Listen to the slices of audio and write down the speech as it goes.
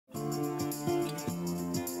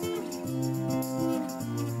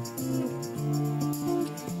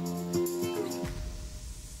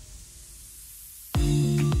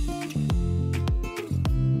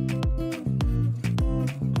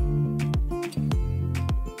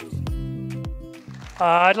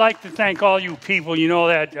I'd like to thank all you people. You know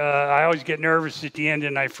that I always get nervous at the end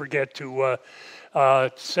and I forget to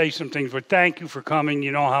say some things, but thank you for coming.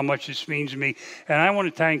 You know how much this means to me. And I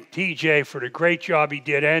want to thank TJ for the great job he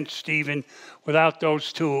did, and Stephen. Without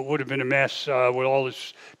those two, it would have been a mess with all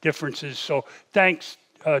his differences. So thanks,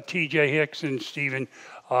 TJ Hicks and Stephen.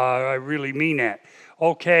 I really mean that.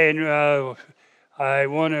 Okay, and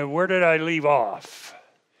where did I leave off?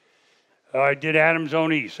 I did Adams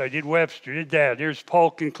on East. I did Webster. Did that. There's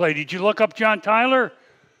Polk and Clay. Did you look up John Tyler?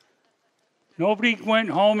 Nobody went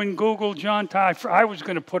home and Googled John Tyler. I was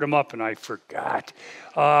going to put him up and I forgot.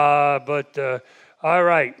 All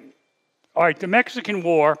right. All right. The Mexican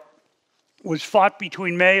War was fought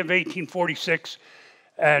between May of 1846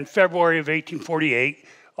 and February of 1848.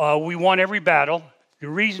 We won every battle. The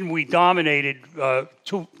reason we dominated,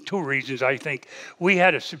 two reasons, I think. We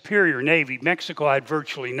had a superior Navy. Mexico had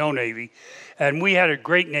virtually no Navy. And we had a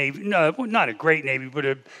great Navy. No, not a great Navy,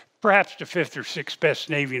 but perhaps the fifth or sixth best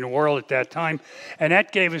Navy in the world at that time. And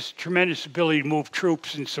that gave us tremendous ability to move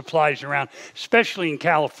troops and supplies around, especially in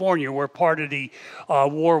California, where part of the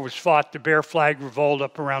war was fought, the Bear Flag Revolt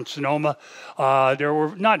up around Sonoma. There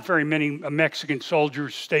were not very many Mexican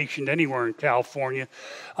soldiers stationed anywhere in California.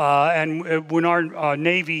 And when our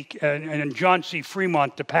Navy and John C.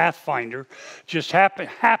 Fremont, the Pathfinder, just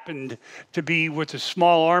happened to be with a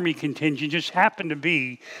small Army contingent, just happened to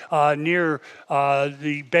be near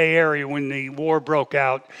the Bay Area when the war broke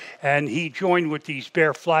out, and he joined with these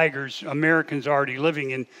Bear Flaggers, Americans already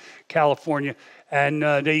living in California, and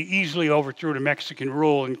they easily overthrew the Mexican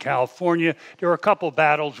rule in California. There were a couple of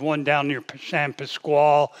battles, one down near San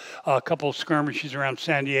Pasqual, a couple of skirmishes around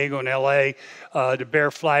San Diego and L.A., the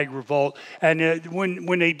Bear Flag Revolt. And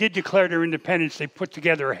when they did declare their independence, they put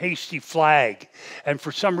together a hasty flag, and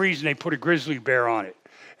for some reason they put a grizzly bear on it.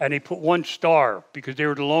 And they put one star because they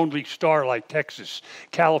were the lonely star like Texas,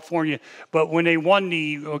 California. But when they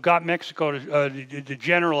got Mexico, the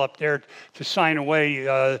general up there to sign away,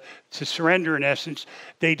 to surrender in essence,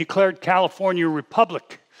 they declared California a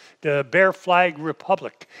republic, the Bear Flag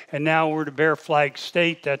Republic. And now we're the Bear Flag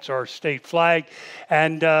State. That's our state flag.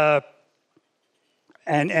 And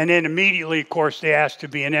then immediately, of course, they asked to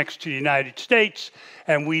be annexed to the United States,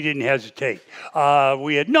 and we didn't hesitate.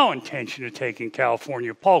 We had no intention of taking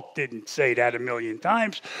California. Polk didn't say that a million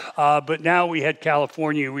times, but now we had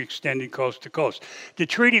California, we extended coast to coast. The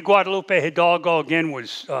Treaty of Guadalupe Hidalgo, again,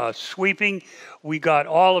 was sweeping. We got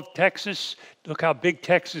all of Texas. Look how big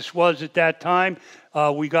Texas was at that time.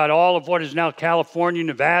 We got all of what is now California,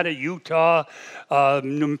 Nevada, Utah,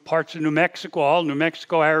 parts of New Mexico, all New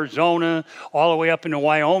Mexico, Arizona, all the way up into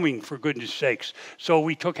Wyoming, for goodness sakes. So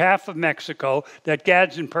we took half of Mexico. That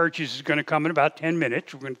Gadsden Purchase is going to come in about 10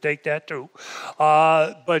 minutes. We're going to take that too.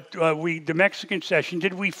 The Mexican Cession,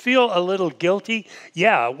 did we feel a little guilty?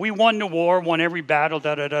 Yeah, we won the war, won every battle,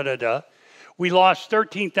 da-da-da-da-da. We lost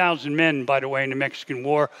 13,000 men, by the way, in the Mexican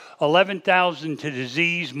War, 11,000 to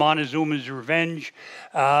disease, Montezuma's revenge,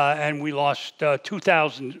 and we lost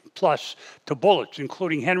 2,000 plus to bullets,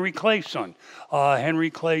 including Henry Clay's son.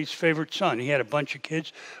 Henry Clay's favorite son. He had a bunch of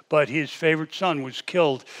kids, but his favorite son was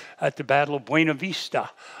killed at the Battle of Buena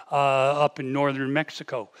Vista up in northern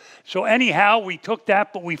Mexico. So anyhow, we took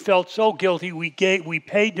that, but we felt so guilty, we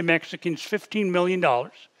paid the Mexicans $15 million.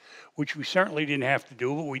 Which we certainly didn't have to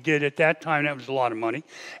do, but we did at that time. That was a lot of money.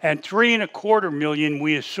 And $3.25 million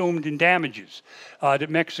we assumed in damages that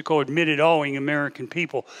Mexico admitted owing American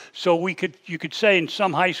people. So you could say in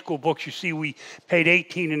some high school books, you see we paid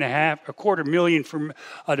 $18.25 million from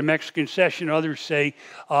the Mexican Cession. Others say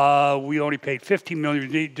we only paid $15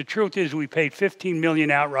 million. The truth is we paid $15 million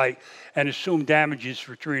outright and assumed damages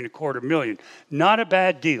for $3.25 million. Not a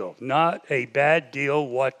bad deal. Not a bad deal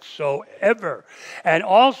whatsoever. And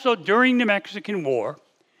also during the Mexican War,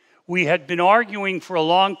 we had been arguing for a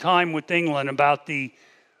long time with England about the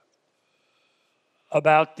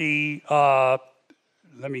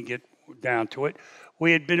let me get down to it.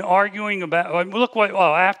 We had been arguing about,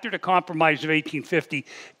 after the Compromise of 1850,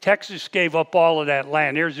 Texas gave up all of that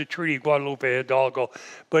land. There's the Treaty of Guadalupe Hidalgo.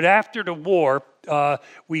 But after the war,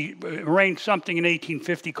 we arranged something in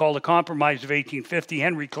 1850 called the Compromise of 1850.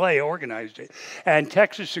 Henry Clay organized it. And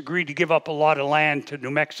Texas agreed to give up a lot of land to New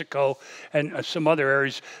Mexico and some other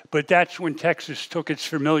areas. But that's when Texas took its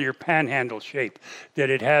familiar panhandle shape that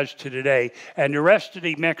it has to today. And the rest of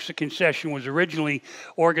the Mexican Cession was originally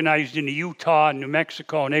organized into Utah and New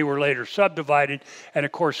Mexico, and they were later subdivided. And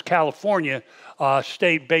of course, California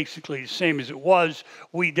stayed basically the same as it was.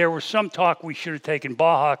 There was some talk we should have taken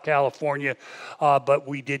Baja California, but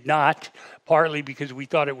we did not, partly because we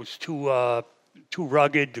thought it was too too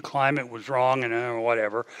rugged, the climate was wrong, and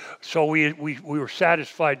whatever. So we were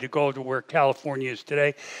satisfied to go to where California is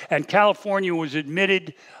today. And California was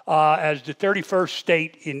admitted as the 31st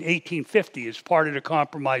state in 1850 as part of the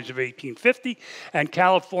Compromise of 1850. And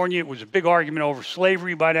California, it was a big argument over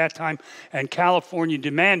slavery by that time, and California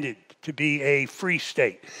demanded to be a free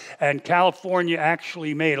state. And California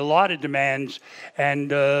actually made a lot of demands, and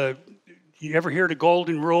you ever hear the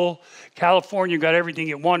Golden Rule? California got everything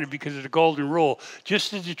it wanted because of the Golden Rule.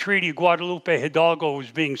 Just as the Treaty of Guadalupe Hidalgo was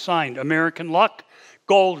being signed, American luck,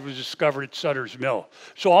 gold was discovered at Sutter's Mill.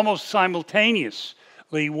 So almost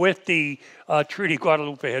simultaneously with the Treaty of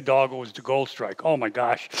Guadalupe Hidalgo was the gold strike. Oh my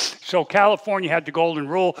gosh. So California had the Golden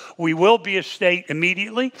Rule. We will be a state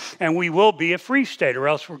immediately, and we will be a free state, or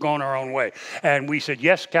else we're going our own way. And we said,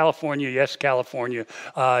 yes, California, yes, California,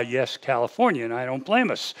 yes, California, and I don't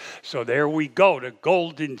blame us. So there we go, the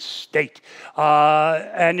Golden State.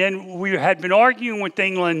 And then we had been arguing with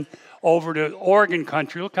England over to Oregon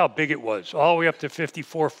country. Look how big it was, all the way up to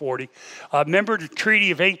 5440. Remember the Treaty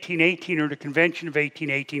of 1818, or the Convention of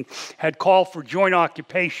 1818, had called for joint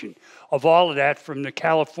occupation of all of that from the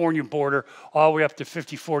California border all the way up to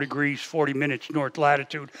 54 degrees, 40 minutes north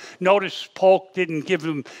latitude. Notice Polk didn't get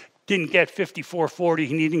 5440.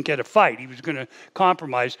 He didn't get a fight. He was going to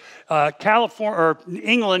compromise.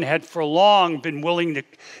 England had for long been willing to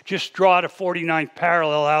just draw the 49th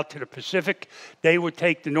parallel out to the Pacific. They would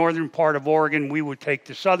take the northern part of Oregon. We would take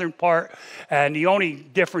the southern part. And the only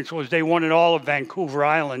difference was they wanted all of Vancouver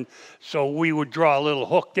Island, so we would draw a little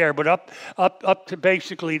hook there. But up to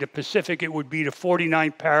basically the Pacific, it would be the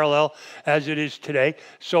 49th parallel as it is today.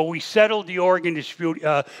 So we settled the Oregon dispute.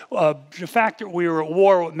 The fact that we were at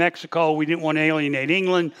war with Mexico, we didn't want to alienate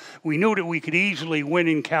England. We knew that we could easily win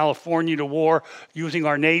in California the war using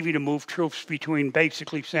our Navy to move troops between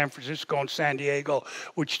basically San Francisco and San Diego,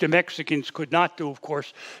 which the Mexicans could not do, of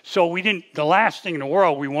course. So we didn't, the last thing in the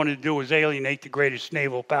world we wanted to do was alienate the greatest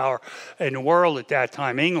naval power in the world at that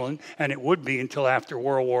time, England, and it would be until after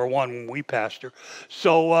World War I when we passed her.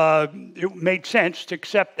 So it made sense to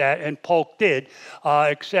accept that, and Polk did,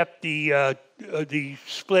 accept the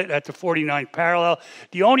split at the 49th parallel.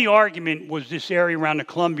 The only argument was this area around the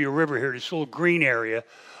Columbia River here, this little green area.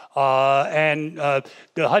 And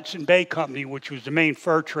the Hudson Bay Company, which was the main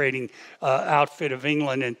fur trading outfit of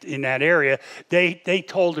England in that area, they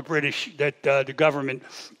told the British that the government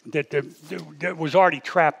that was already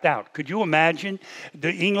trapped out. Could you imagine?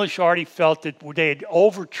 The English already felt that they had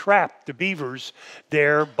over-trapped the beavers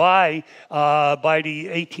there by the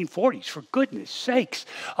 1840s, for goodness sakes.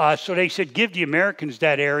 So they said, give the Americans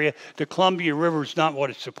that area. The Columbia River is not what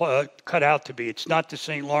it's cut out to be. It's not the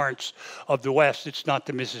St. Lawrence of the West. It's not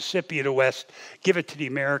the Mississippi of the West. Give it to the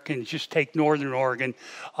Americans. Just take Northern Oregon.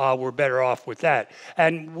 We're better off with that.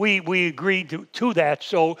 And we agreed to that.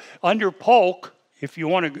 So under Polk,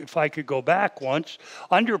 if I could go back once,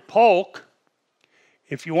 under Polk,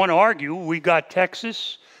 if you want to argue, we got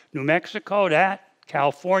Texas, New Mexico,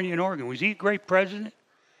 California, and Oregon. Was he a great president?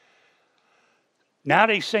 Now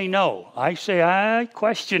they say no. I say I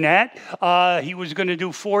question that. He was going to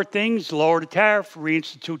do four things: lower the tariff,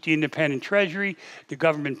 reinstitute the independent treasury, the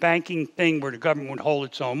government banking thing where the government would hold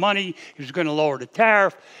its own money. He was going to lower the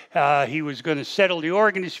tariff. He was going to settle the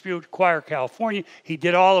Oregon dispute, acquire California. He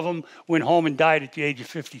did all of them, went home and died at the age of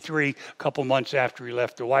 53 a couple months after he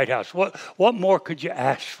left the White House. What more could you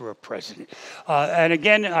ask for a president? And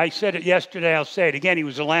again, I said it yesterday, I'll say it again, he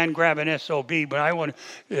was a land-grabbing SOB, but I want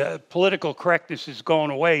political correctness is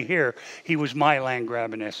going away here. He was my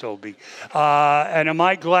land-grabbing SOB. And am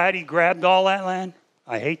I glad he grabbed all that land?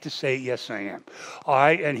 I hate to say it, yes, I am. All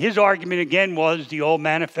right, and his argument again was the old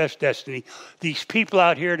manifest destiny. These people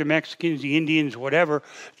out here, the Mexicans, the Indians, whatever,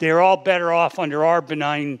 they're all better off under our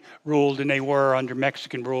benign rule than they were under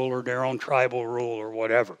Mexican rule or their own tribal rule or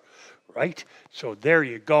whatever, right? So there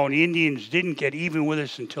you go. And the Indians didn't get even with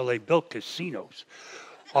us until they built casinos.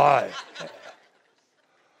 All right.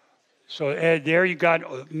 So there you got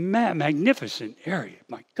a magnificent area,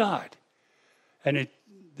 my God. And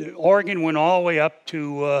the Oregon went all the way up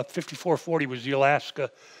to 5440 was the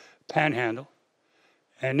Alaska Panhandle.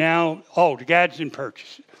 And now, the Gadsden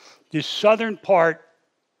Purchase. This southern part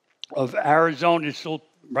of Arizona, this little,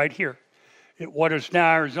 right here, what is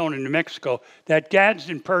now Arizona and New Mexico, that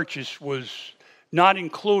Gadsden Purchase was not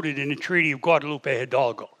included in the Treaty of Guadalupe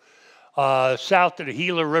Hidalgo. South of the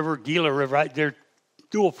Gila River, right there,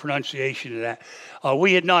 dual pronunciation of that.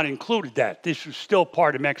 We had not included that. This was still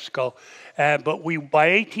part of Mexico. But by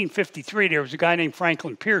 1853, there was a guy named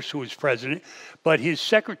Franklin Pierce who was president. But his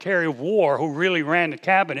Secretary of War, who really ran the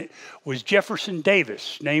cabinet, was Jefferson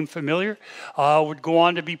Davis. Name familiar? Would go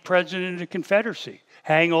on to be president of the Confederacy.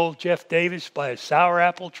 Hang old Jeff Davis by a sour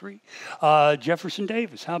apple tree. Jefferson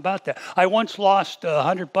Davis, how about that? I once lost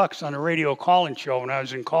 $100 on a radio call-in show when I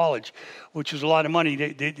was in college, which was a lot of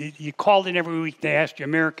money. You called in every week, they asked you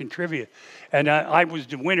American trivia. And I was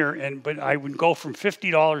the winner, but I would go from $50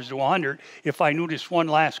 to $100 if I knew this one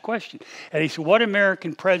last question. And he said, what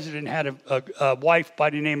American president had a wife by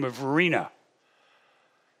the name of Verena?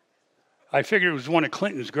 I figured it was one of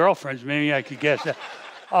Clinton's girlfriends. Maybe I could guess that.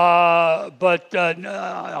 But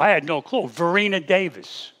I had no clue. Verena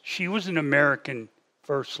Davis. She was an American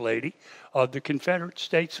First Lady of the Confederate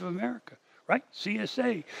States of America, right?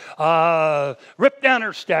 CSA. Rip down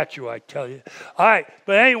her statue, I tell you. All right.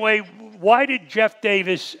 But anyway, why did Jeff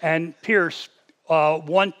Davis and Pierce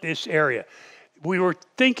want this area? We were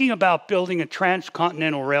thinking about building a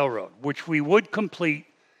transcontinental railroad, which we would complete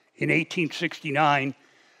in 1869.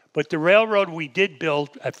 But the railroad we did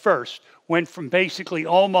build at first went from basically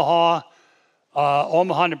Omaha,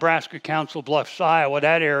 Nebraska, Council Bluffs, Iowa,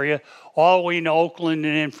 that area, all the way into Oakland,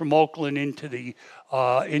 and then from Oakland into the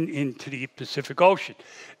Pacific Ocean.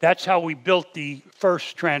 That's how we built the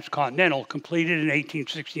first transcontinental, completed in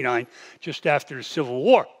 1869, just after the Civil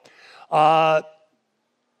War.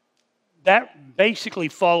 That basically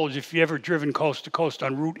follows, if you've ever driven coast to coast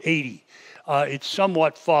on Route 80, it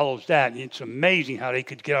somewhat follows that. It's amazing how they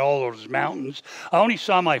could get all those mountains. I only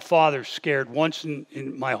saw my father scared once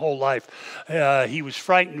in my whole life. He was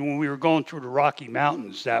frightened when we were going through the Rocky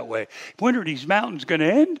Mountains that way. When are these mountains going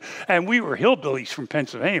to end? And we were hillbillies from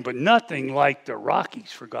Pennsylvania, but nothing like the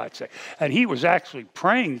Rockies, for God's sake. And he was actually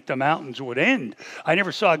praying that the mountains would end. I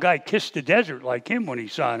never saw a guy kiss the desert like him when he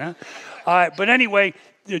saw it, huh? But anyway,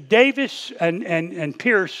 Davis and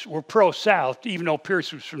Pierce were pro-South, even though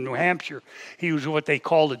Pierce was from New Hampshire. He was what they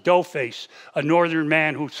called a doughface, a northern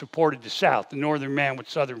man who supported the South, a northern man with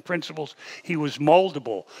Southern principles. He was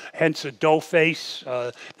moldable, hence a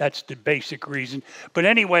doughface. That's the basic reason. But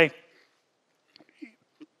anyway,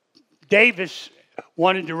 Davis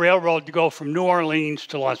wanted the railroad to go from New Orleans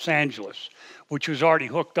to Los Angeles, which was already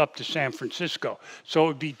hooked up to San Francisco. So it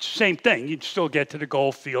would be the same thing. You'd still get to the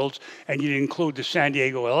gold fields, and you'd include the San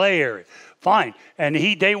Diego, LA area. Fine. And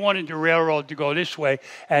they wanted the railroad to go this way.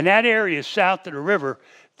 And that area south of the river,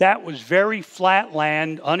 that was very flat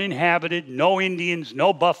land, uninhabited, no Indians,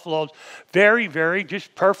 no buffaloes. Very, very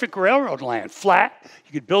just perfect railroad land. Flat.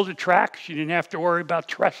 You could build the tracks. You didn't have to worry about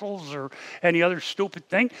trestles or any other stupid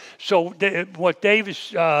thing. So what Davis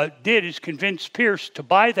did is convince Pierce to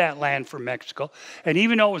buy that land from Mexico. And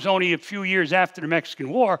even though it was only a few years after the Mexican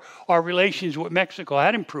War, our relations with Mexico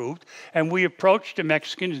had improved. And we approached the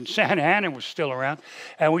Mexicans, and Santa Ana was still around.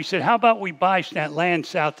 And we said, how about we buy that land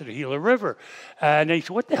south of the Gila River? And they said,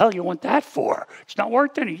 what the hell do you want that for? It's not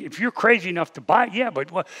worth any. If you're crazy enough to buy it, yeah,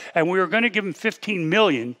 but what? And we were going to give them $15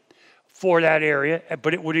 million for that area,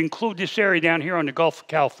 but it would include this area down here on the Gulf of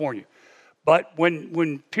California. But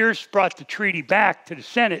when Pierce brought the treaty back to the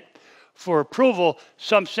Senate for approval,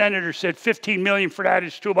 some senators said $15 million for that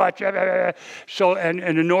is too much. So, and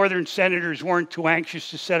the northern senators weren't too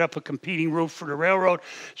anxious to set up a competing route for the railroad.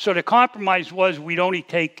 So the compromise was we'd only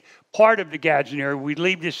take part of the Gadsden area. We'd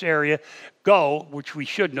leave this area go, which we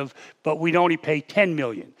shouldn't have, but we'd only pay $10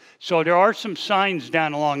 million. So there are some signs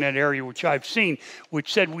down along that area, which I've seen,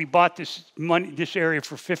 which said we bought this area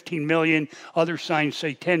for $15 million. Other signs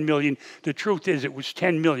say $10 million. The truth is it was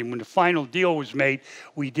 $10 million. When the final deal was made,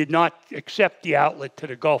 we did not accept the outlet to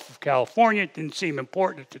the Gulf of California. It didn't seem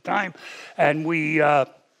important at the time. And we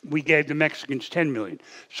gave the Mexicans $10 million.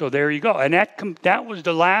 So there you go. And that was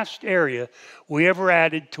the last area we ever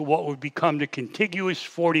added to what would become the contiguous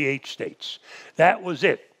 48 states. That was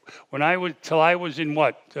it. Till I was in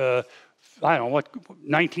what, I don't know, what,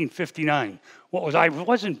 1959. I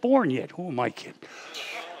wasn't born yet. Who am I kidding?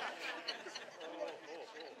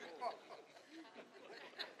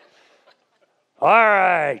 All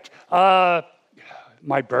right.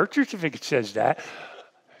 My birth certificate says that.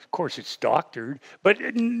 Of course, it's doctored. But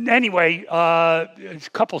anyway, there's a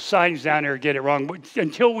couple signs down there get it wrong.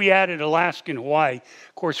 Until we added Alaska and Hawaii,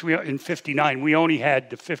 of course, in 59, we only had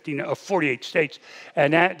the 48 states.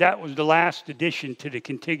 And that was the last addition to the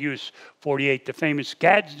contiguous 48, the famous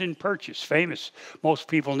Gadsden Purchase. Famous. Most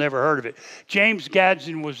people never heard of it. James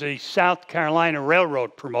Gadsden was a South Carolina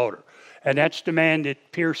railroad promoter. And that's the man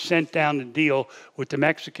that Pierce sent down to deal with the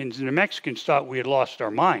Mexicans. And the Mexicans thought we had lost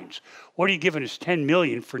our minds. What are you giving us $10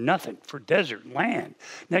 million for nothing, for desert land?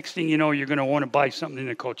 Next thing you know, you're going to want to buy something in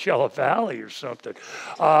the Coachella Valley or something.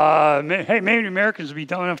 Hey, maybe the Americans will be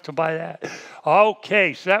dumb enough to buy that.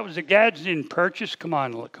 Okay, so that was the Gadsden Purchase. Come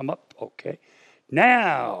on, come up. Okay.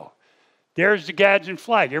 Now, there's the Gadsden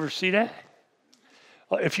flag. You ever see that?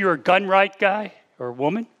 If you're a gun right guy or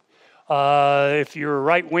woman, if you're a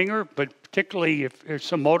right-winger, but particularly if there's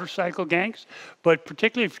some motorcycle gangs, but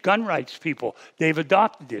particularly if gun rights people, they've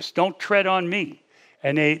adopted this. Don't tread on me.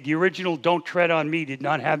 And the original "Don't Tread on Me" did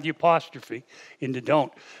not have the apostrophe in the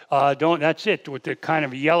 "don't." That's it, with the kind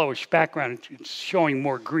of a yellowish background. It's showing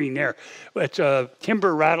more green there. It's a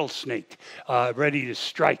timber rattlesnake ready to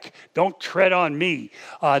strike. Don't tread on me.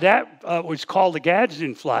 That was called the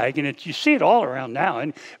Gadsden flag, and you see it all around now.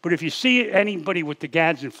 But if you see anybody with the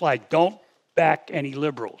Gadsden flag, don't back any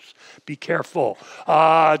liberals. Be careful.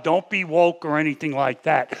 Don't be woke or anything like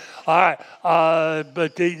that. All right.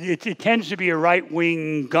 But it tends to be a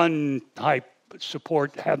right-wing gun type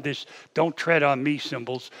support, have this "Don't Tread on Me"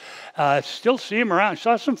 symbols. Still see them around.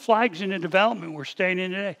 Saw some flags in the development we're staying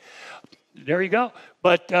in today. There you go.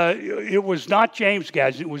 But it was not James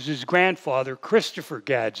Gadsden. It was his grandfather, Christopher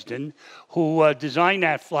Gadsden, who designed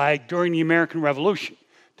that flag during the American Revolution.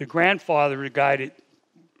 The grandfather, the guy that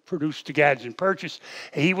produced the Gadsden Purchase.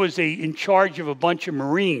 He was in charge of a bunch of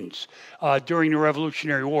Marines during the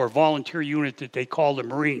Revolutionary War, a volunteer unit that they called the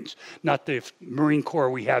Marines, not the Marine Corps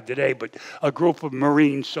we have today, but a group of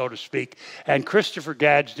Marines, so to speak. And Christopher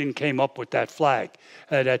Gadsden came up with that flag,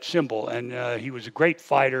 that symbol, and he was a great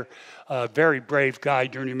fighter, a very brave guy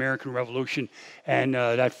during the American Revolution, and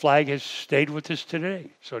that flag has stayed with us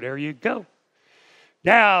today. So there you go.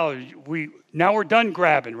 Now we're done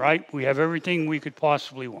grabbing, right? We have everything we could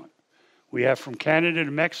possibly want. We have from Canada to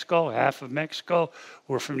Mexico, half of Mexico.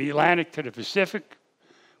 We're from the Atlantic to the Pacific.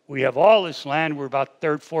 We have all this land. We're about the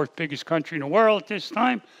third, fourth biggest country in the world at this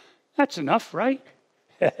time. That's enough, right?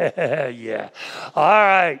 Yeah. All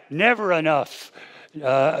right. Never enough.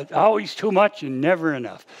 Always too much and never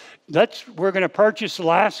enough. We're going to purchase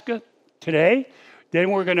Alaska today. Then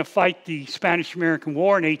we're going to fight the Spanish-American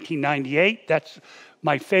War in 1898. That's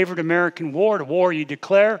my favorite American war, the war you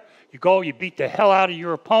declare. You go, you beat the hell out of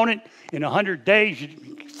your opponent. In 100 days, you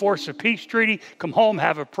force a peace treaty, come home,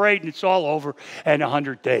 have a parade, and it's all over in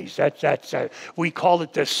 100 days. We call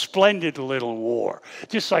it the splendid little war.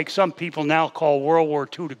 Just like some people now call World War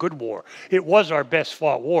II the good war. It was our best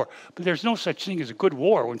fought war. But there's no such thing as a good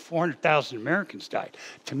war when 400,000 Americans died.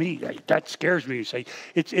 To me, that scares me to say.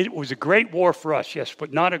 It was a great war for us, yes,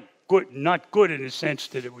 but not good in the sense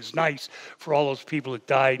that it was nice for all those people that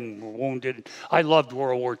died and were wounded. I loved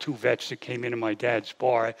World War II vets that came into my dad's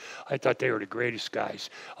bar. I thought they were the greatest guys.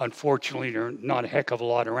 Unfortunately, there are not a heck of a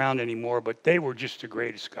lot around anymore, but they were just the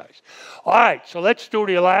greatest guys. All right, so let's do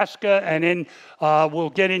the Alaska, and then we'll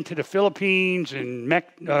get into the Philippines and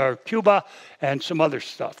Cuba and some other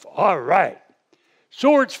stuff. All right.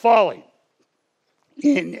 Seward's Folly.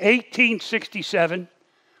 In 1867,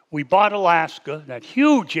 we bought Alaska, that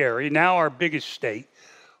huge area, now our biggest state,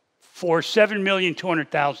 for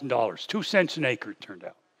 $7,200,000. 2 cents an acre, it turned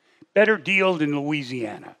out. Better deal than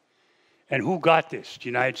Louisiana. And who got this? The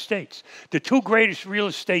United States. The two greatest real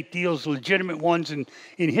estate deals, legitimate ones in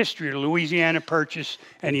history, are the Louisiana Purchase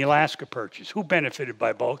and the Alaska Purchase. Who benefited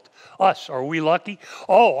by both? Us. Are we lucky?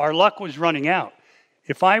 Oh, our luck was running out.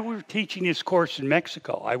 If I were teaching this course in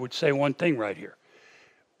Mexico, I would say one thing right here.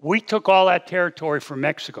 We took all that territory from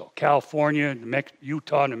Mexico, California,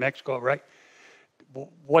 Utah, New Mexico, right?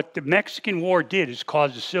 What the Mexican War did is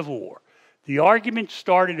cause a civil war. The argument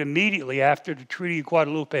started immediately after the Treaty of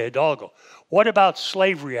Guadalupe Hidalgo. What about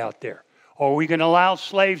slavery out there? Are we going to allow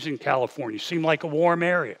slaves in California? Seemed like a warm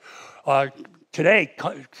area. Today,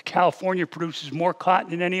 California produces more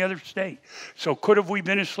cotton than any other state. So could have we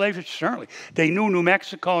been enslaved? Certainly. They knew New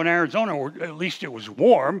Mexico and Arizona, or at least it was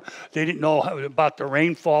warm. They didn't know about the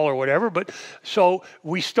rainfall or whatever. But so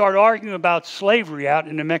we start arguing about slavery out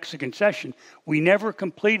in the Mexican Cession. We never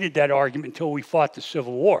completed that argument until we fought the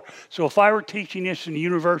Civil War. So if I were teaching this in the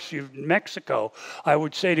University of Mexico, I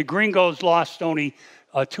would say the gringos lost only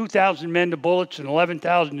 2,000 men to bullets and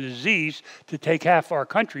 11,000 to disease to take half our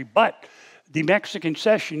country. But the Mexican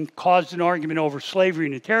Cession caused an argument over slavery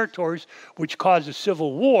in the territories, which caused a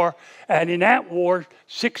civil war. And in that war,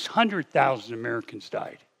 600,000 Americans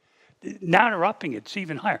died. Now they're upping it. It's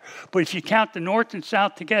even higher. But if you count the North and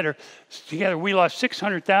South together we lost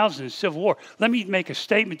 600,000 in the Civil War. Let me make a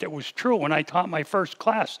statement that was true when I taught my first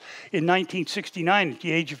class in 1969 at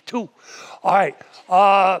the age of 2. All right.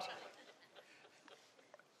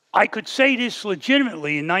 I could say this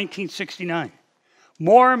legitimately in 1969.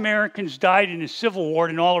 More Americans died in the Civil War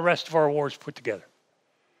than all the rest of our wars put together.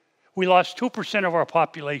 We lost 2% of our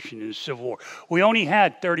population in the Civil War. We only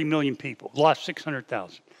had 30 million people, lost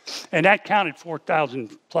 600,000. And that counted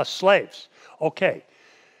 4,000 plus slaves. Okay.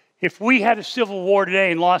 If we had a Civil War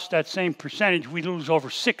today and lost that same percentage, we'd lose over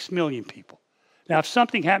 6 million people. Now, if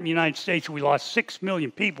something happened in the United States and we lost 6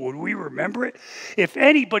 million people, would we remember it? If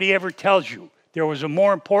anybody ever tells you there was a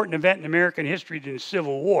more important event in American history than the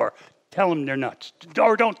Civil War, tell them they're nuts.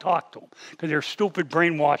 Or don't talk to them because they're stupid,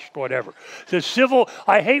 brainwashed, whatever.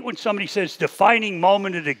 I hate when somebody says defining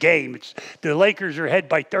moment of the game. It's the Lakers are ahead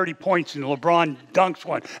by 30 points and LeBron dunks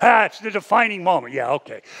one. It's the defining moment. Yeah,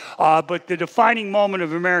 okay. But the defining moment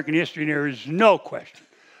of American history, there is no question.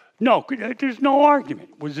 No, there's no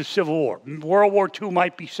argument, was the Civil War. World War II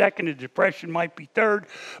might be second, the Depression might be third,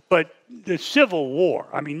 but the Civil War,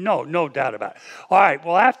 I mean, no doubt about it. All right,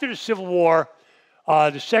 well, after the Civil War,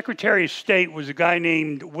 the Secretary of State was a guy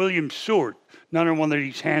named William Seward. Another one of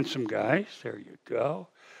these handsome guys. There you go.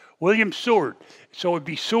 William Seward. So it would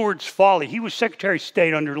be Seward's Folly. He was Secretary of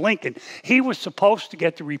State under Lincoln. He was supposed to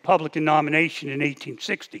get the Republican nomination in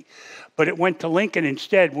 1860, but it went to Lincoln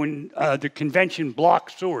instead when the convention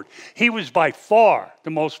blocked Seward. He was by far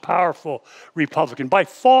the most powerful Republican, by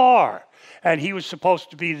far. And he was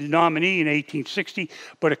supposed to be the nominee in 1860,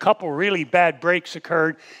 but a couple really bad breaks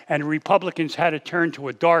occurred, and the Republicans had to turn to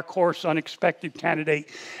a dark horse, unexpected candidate,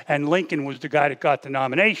 and Lincoln was the guy that got the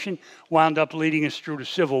nomination, wound up leading us through the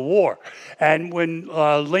Civil War. And when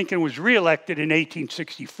Lincoln was reelected in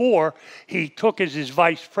 1864, he took as his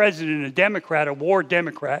vice president a Democrat, a war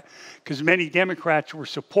Democrat, because many Democrats were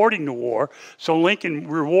supporting the war. So Lincoln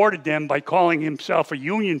rewarded them by calling himself a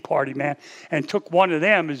Union Party man and took one of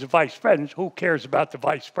them as a vice president. Who cares about the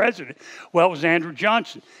vice president? Well, it was Andrew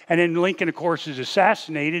Johnson. And then Lincoln, of course, is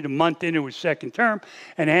assassinated a month into his second term,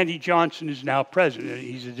 and Andy Johnson is now president.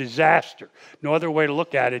 He's a disaster. No other way to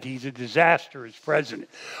look at it. He's a disaster as president.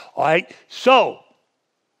 All right? So,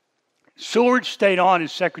 Seward stayed on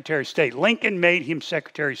as Secretary of State. Lincoln made him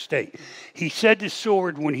Secretary of State. He said to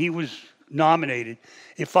Seward when he was nominated,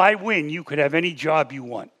 if I win, you could have any job you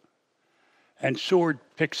want. And Seward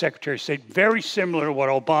picked Secretary of State, very similar to what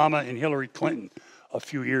Obama and Hillary Clinton a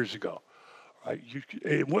few years ago. Right?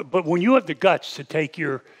 But when you have the guts to take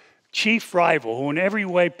your chief rival, who in every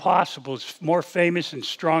way possible is more famous and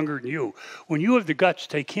stronger than you, when you have the guts to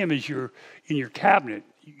take him as in your cabinet,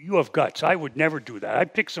 you have guts. I would never do that.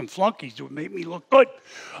 I'd pick some flunkies that would make me look good.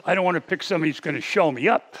 I don't want to pick somebody who's going to show me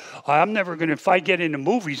up. I'm never going to, if I get into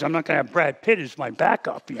movies, I'm not going to have Brad Pitt as my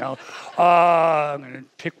backup, you know. I'm going to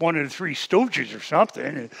pick one of the Three Stooges or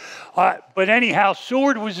something. But anyhow,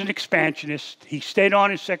 Seward was an expansionist. He stayed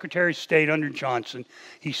on as Secretary of State under Johnson.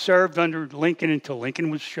 He served under Lincoln until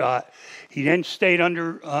Lincoln was shot. He then stayed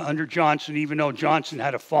under Johnson, even though Johnson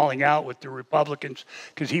had a falling out with the Republicans,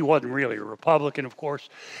 because he wasn't really a Republican, of course.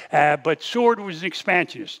 But Seward was an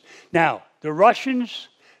expansionist. Now, the Russians,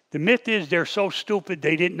 the myth is they're so stupid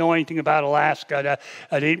they didn't know anything about Alaska.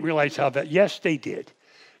 They didn't realize how bad. Yes, they did.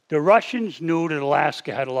 The Russians knew that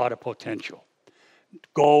Alaska had a lot of potential.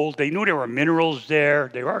 Gold, they knew there were minerals there.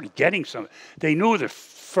 They were already getting some. They knew the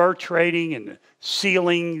fur trading and the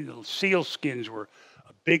sealing, the seal skins were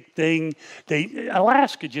big thing.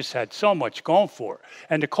 Alaska just had so much going for it.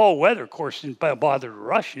 And the cold weather, of course, didn't bother the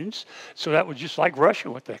Russians. So that was just like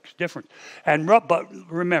Russia. What the heck's different? But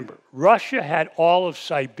remember, Russia had all of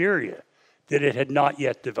Siberia that it had not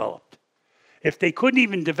yet developed. If they couldn't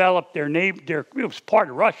even develop it was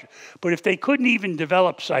part of Russia, but if they couldn't even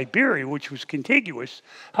develop Siberia, which was contiguous,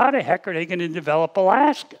 how the heck are they going to develop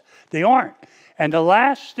Alaska? They aren't. And the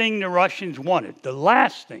last thing the Russians wanted,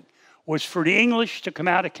 was for the English to come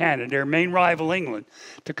out of Canada, their main rival England,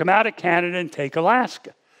 to come out of Canada and take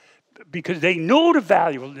Alaska. Because they knew the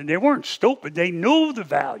value, and they weren't stupid, they knew the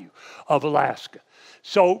value of Alaska.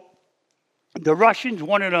 So the Russians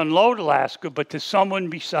wanted to unload Alaska, but to someone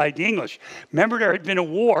beside the English. Remember, there had been a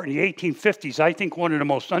war in the 1850s, I think one of the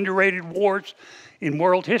most underrated wars in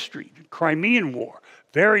world history, the Crimean War.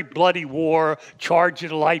 Very bloody war, charge of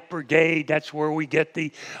the Light Brigade, that's where we get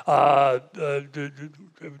the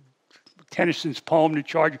Tennyson's poem, The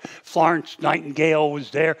Charge. Florence Nightingale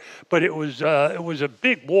was there, but it was a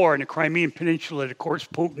big war in the Crimean Peninsula that, of course,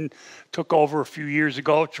 Putin took over a few years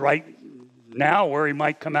ago. It's right now where he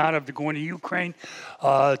might come out of to go into Ukraine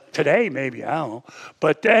today, maybe, I don't know.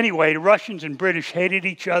 But anyway, the Russians and British hated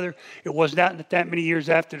each other. It was not that many years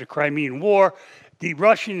after the Crimean War. the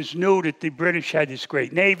Russians knew that the British had this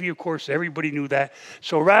great navy, of course, everybody knew that.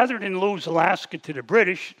 So rather than lose Alaska to the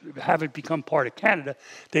British, have it become part of Canada,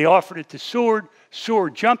 they offered it to Seward.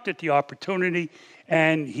 Seward jumped at the opportunity,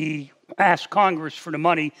 and he asked Congress for the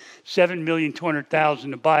money,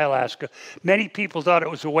 $7,200,000 to buy Alaska. Many people thought it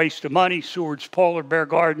was a waste of money. Seward's Polar Bear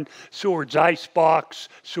Garden, Seward's Icebox,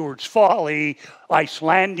 Seward's Folly,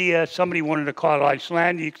 Icelandia. Somebody wanted to call it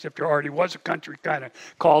Icelandia, except there already was a country kind of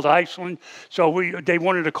called Iceland. So they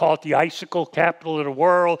wanted to call it the icicle capital of the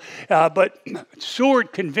world. But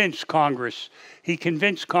Seward convinced Congress. He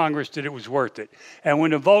convinced Congress that it was worth it. And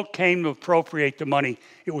when the vote came to appropriate the money,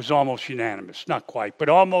 it was almost unanimous. Not quite, but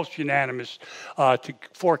almost unanimous to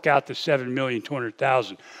fork out the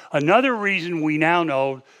 $7,200,000. Another reason we now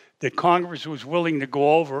know that Congress was willing to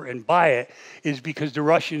go over and buy it is because the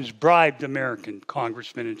Russians bribed American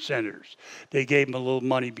congressmen and senators. They gave them a little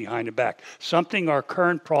money behind the back. Something our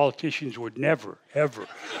current politicians would never, ever.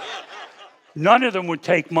 None of them would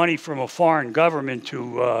take money from a foreign government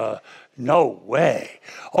to, no way.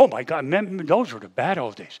 Oh my God, those were the bad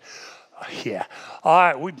old days. Yeah. All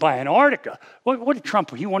right, we'd buy Antarctica. What did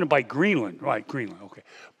Trump, he wanted to buy Greenland. Right, Greenland, okay.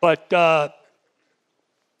 But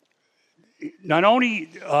not only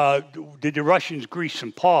did the Russians grease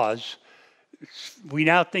some paws, we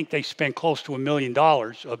now think they spent close to $1 million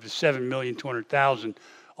of the $7,200,000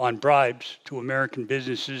 on bribes to American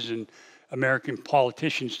businesses and American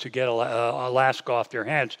politicians to get Alaska off their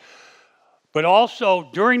hands. But also,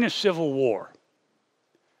 during the Civil War,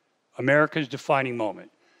 America's defining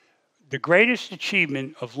moment, the greatest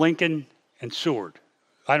achievement of Lincoln and Seward,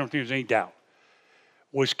 I don't think there's any doubt,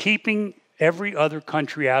 was keeping every other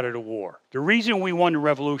country out of the war. The reason we won the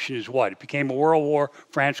revolution is what? It became a world war.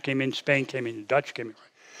 France came in, Spain came in, the Dutch came in.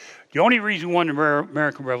 The only reason we won the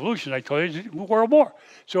American Revolution, I told you, is the World War.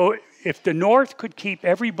 So if the North could keep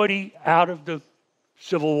everybody out of the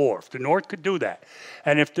Civil War, if the North could do that,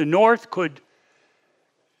 and if the North could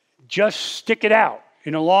just stick it out,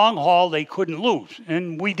 in a long haul, they couldn't lose.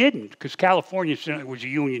 And we didn't, because California was a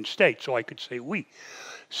Union state, so I could say we.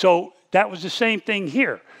 So that was the same thing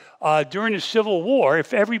here. During the Civil War,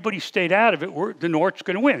 if everybody stayed out of it, the North's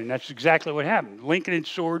going to win. And that's exactly what happened. Lincoln and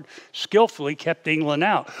Seward skillfully kept England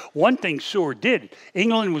out. One thing Seward did,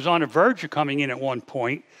 England was on the verge of coming in at one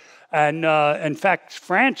point. And in fact,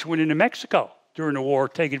 France went into Mexico during the war,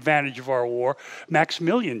 take advantage of our war,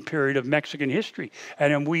 Maximilian period of Mexican history.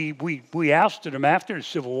 And then we ousted them after the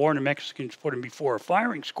Civil War, and the Mexicans put them before a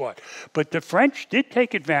firing squad. But the French did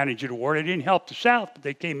take advantage of the war. They didn't help the South, but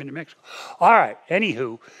they came into Mexico. All right,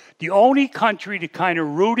 anywho, the only country that kind of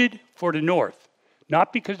rooted for the North,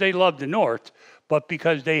 not because they loved the North, but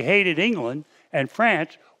because they hated England and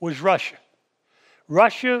France, was Russia.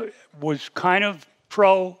 Russia was kind of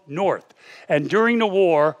pro-North. And during the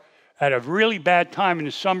war, at a really bad time in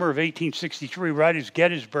the summer of 1863, right as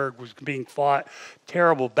Gettysburg was being fought,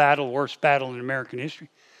 terrible battle, worst battle in American history.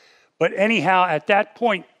 But anyhow, at that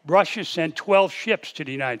point, Russia sent 12 ships to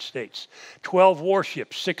the United States, 12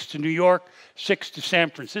 warships, 6 to New York, 6 to San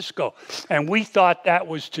Francisco. And we thought that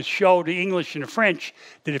was to show the English and the French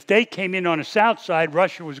that if they came in on the south side,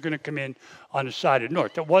 Russia was going to come in on the side of the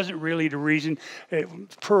north. That wasn't really the reason,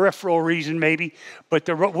 peripheral reason maybe, but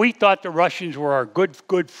we thought the Russians were our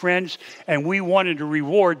good friends, and we wanted to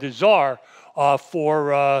reward the Tsar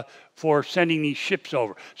for sending these ships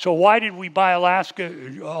over. So why did we buy Alaska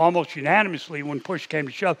almost unanimously when push came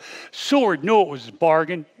to shove? Seward knew it was a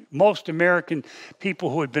bargain. Most American people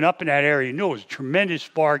who had been up in that area knew it was a tremendous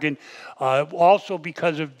bargain. Also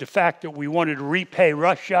because of the fact that we wanted to repay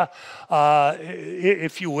Russia,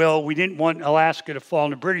 if you will. We didn't want Alaska to fall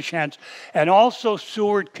into British hands. And also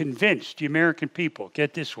Seward convinced the American people,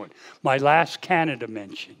 get this one, my last Canada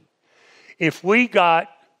mention. If we got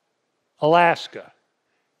Alaska,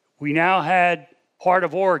 we now had part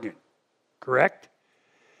of Oregon, correct?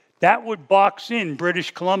 That would box in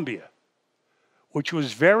British Columbia, which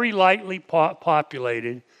was very lightly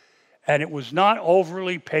populated, and it was not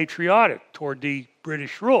overly patriotic toward the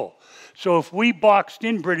British rule. So if we boxed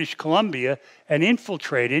in British Columbia and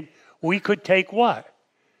infiltrated, we could take what?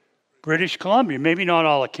 British Columbia. Maybe not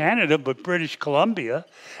all of Canada, but British Columbia.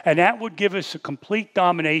 And that would give us a complete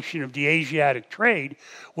domination of the Asiatic trade,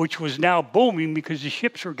 which was now booming because the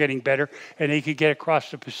ships were getting better and they could get across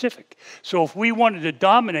the Pacific. So if we wanted to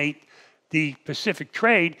dominate the Pacific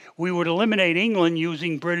trade, we would eliminate England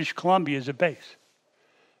using British Columbia as a base.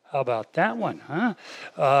 How about that one, huh?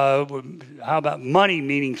 How about money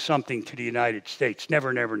meaning something to the United States?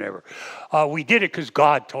 Never, never, never. We did it because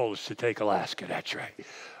God told us to take Alaska, that's right.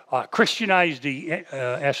 Christianize the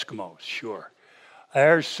Eskimos, sure.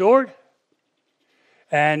 There's Seward.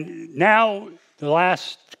 And now, the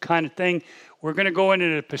last kind of thing, we're going to go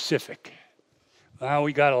into the Pacific. Well,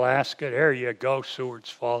 we got Alaska. There you go, Seward's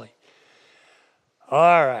Folly.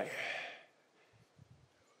 All right.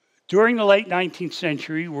 During the late 19th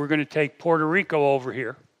century, we're going to take Puerto Rico over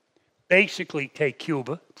here, basically take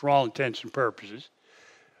Cuba for all intents and purposes.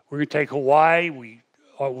 We're going to take Hawaii.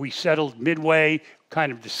 We settled Midway,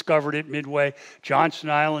 kind of discovered it Midway. Johnson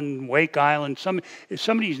Island, Wake Island. Some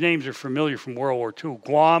of these names are familiar from World War II.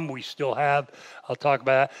 Guam, we still have. I'll talk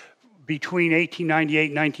about that. Between 1898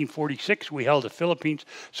 and 1946, we held the Philippines.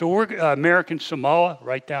 So we're American Samoa,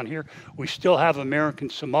 right down here. We still have American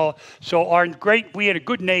Samoa. So we had a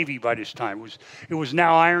good Navy by this time. It was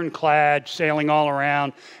now ironclad, sailing all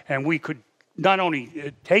around, and we could not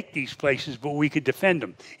only take these places, but we could defend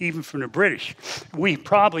them, even from the British. We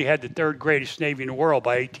probably had the third greatest Navy in the world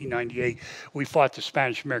by 1898. We fought the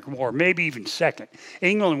Spanish-American War, maybe even second.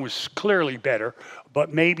 England was clearly better,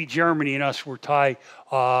 but maybe Germany and us were tied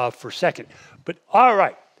for second. But all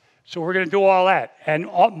right, so we're going to do all that. And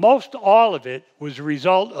most all of it was a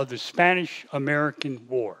result of the Spanish-American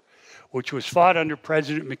War, which was fought under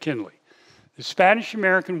President McKinley. The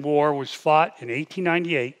Spanish-American War was fought in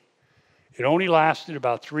 1898. It only lasted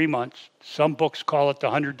about 3 months. Some books call it the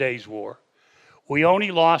 100 Days War. We only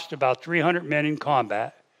lost about 300 men in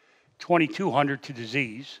combat, 2,200 to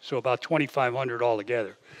disease, so about 2,500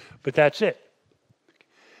 altogether. But that's it.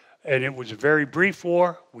 And it was a very brief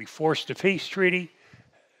war. We forced a peace treaty.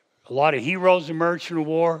 A lot of heroes emerged from the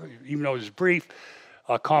war, even though it was brief.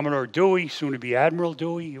 Commodore Dewey, soon to be Admiral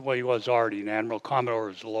Dewey. Well, he was already an admiral. Commodore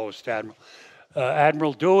was the lowest admiral.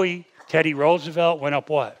 Admiral Dewey, Teddy Roosevelt went up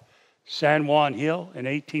what? San Juan Hill in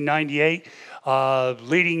 1898,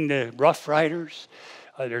 leading the Rough Riders.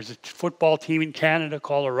 There's a football team in Canada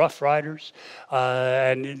called the Rough Riders.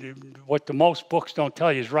 And what the most books don't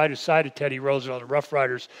tell you is right aside of Teddy Roosevelt, the Rough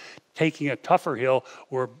Riders, taking a tougher hill,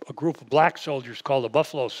 were a group of black soldiers called the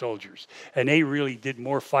Buffalo Soldiers. And they really did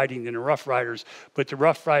more fighting than the Rough Riders. But the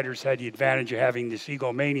Rough Riders had the advantage of having this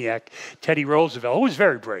egomaniac, Teddy Roosevelt, who was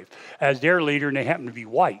very brave, as their leader, and they happened to be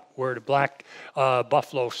white, where the black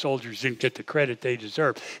Buffalo Soldiers didn't get the credit they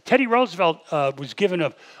deserved. Teddy Roosevelt was given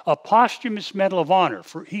a posthumous Medal of Honor.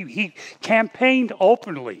 He campaigned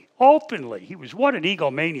openly. He was what an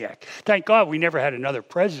egomaniac. Thank God we never had another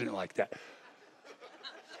president like that.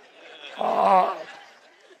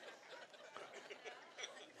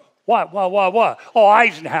 What? Oh,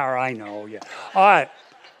 Eisenhower, I know, yeah. All right.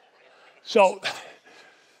 So,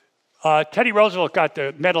 Teddy Roosevelt got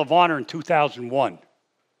the Medal of Honor in 2001.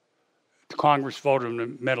 Congress voted him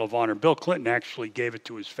the Medal of Honor. Bill Clinton actually gave it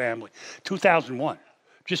to his family. 2001,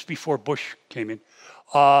 just before Bush came in.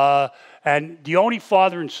 And the only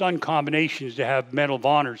father and son combinations to have Medal of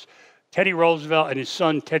Honors, Teddy Roosevelt and his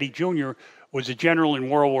son, Teddy Jr., was a general in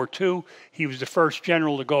World War II. He was the first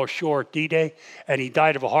general to go ashore at D-Day, and he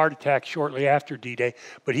died of a heart attack shortly after D-Day.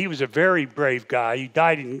 But he was a very brave guy. He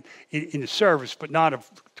died in the service, but not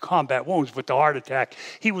of combat wounds, but the heart attack.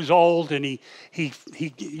 He was old, and he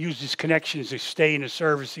used his connections to stay in the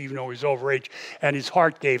service, even though he was overage, and his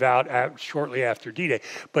heart gave out shortly after D-Day.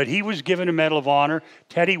 But he was given a Medal of Honor.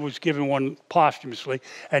 Teddy was given one posthumously.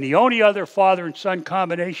 And the only other father and son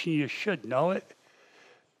combination, you should know it,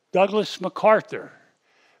 Douglas MacArthur,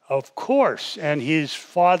 of course, and his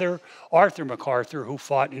father, Arthur MacArthur, who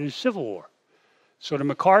fought in the Civil War. So the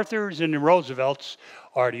MacArthurs and the Roosevelts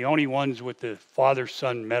are the only ones with the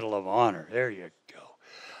father-son Medal of Honor. There you go.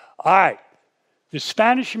 All right. The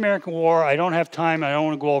Spanish-American War, I don't have time. I don't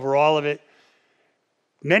want to go over all of it.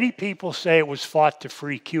 Many people say it was fought to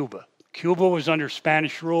free Cuba. Cuba was under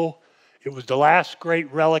Spanish rule. It was the last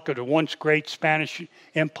great relic of the once great Spanish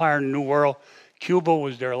empire in the New World. Cuba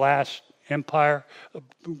was their last empire,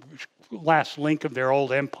 last link of their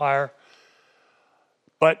old empire.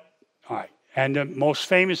 But, all right, and the most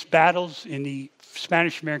famous battles in the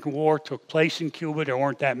Spanish-American War took place in Cuba. There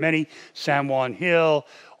weren't that many. San Juan Hill,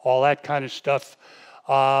 all that kind of stuff.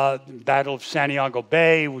 Battle of Santiago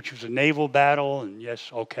Bay, which was a naval battle, and yes,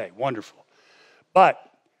 okay, wonderful. But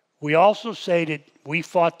we also say that we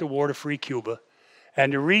fought the war to free Cuba.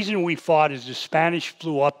 And the reason we fought is the Spanish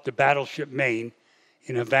flew up the battleship Maine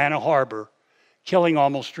in Havana Harbor, killing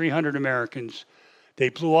almost 300 Americans. They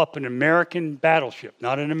blew up an American battleship,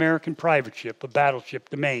 not an American private ship, a battleship,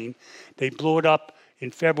 the Maine. They blew it up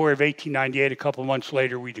in February of 1898. A couple months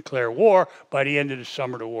later, we declare war. By the end of the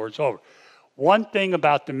summer, the war's over. One thing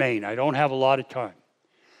about the Maine, I don't have a lot of time.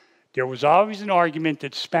 There was always an argument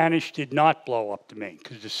that Spanish did not blow up the Maine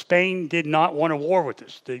because the Spain did not want a war with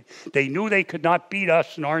us. They knew they could not beat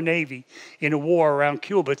us and our Navy in a war around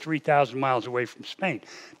Cuba 3,000 miles away from Spain.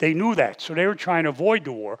 They knew that, so they were trying to avoid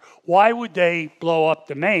the war. Why would they blow up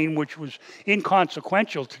the Maine, which was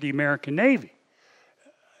inconsequential to the American Navy?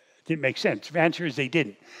 It didn't make sense. The answer is they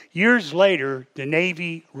didn't. Years later, the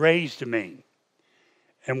Navy raised the Maine.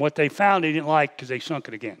 And what they found they didn't like because they sunk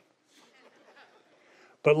it again.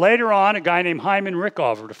 But later on, a guy named Hyman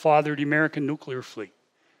Rickover, the father of the American nuclear fleet,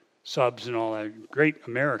 subs and all that, great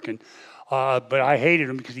American, but I hated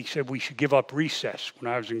him because he said we should give up recess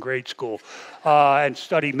when I was in grade school and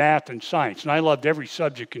study math and science. And I loved every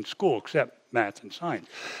subject in school except math and science.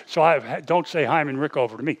 So don't say Hyman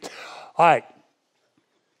Rickover to me. All right.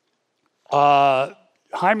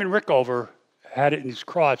 Hyman Rickover had it in his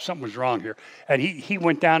crotch. Something was wrong here. And he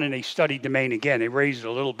went down and they studied the Maine again. They raised it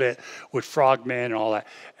a little bit with frogmen and all that.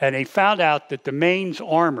 And they found out that the Maine's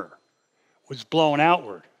armor was blown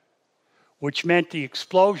outward, which meant the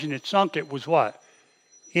explosion that sunk it was what?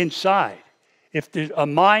 Inside. If a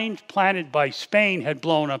mine planted by Spain had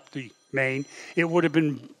blown up the Maine, it would have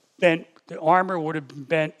been bent, the armor would have been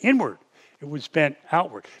bent inward. It was bent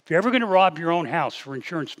outward. If you're ever going to rob your own house for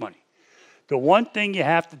insurance money, the one thing you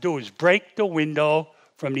have to do is break the window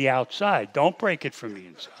from the outside. Don't break it from the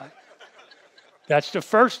inside. That's the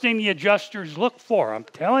first thing the adjusters look for, I'm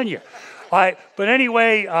telling you. But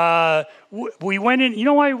anyway, we went in. You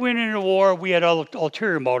know why we went into the war? We had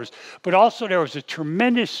ulterior motives. But also there was a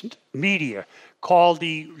tremendous media called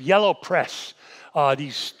the Yellow Press.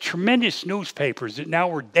 These tremendous newspapers that now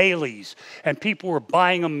were dailies, and people were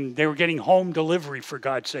buying them. They were getting home delivery, for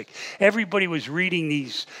God's sake. Everybody was reading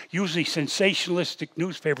these usually sensationalistic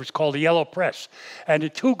newspapers called the Yellow Press. And the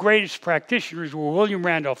two greatest practitioners were William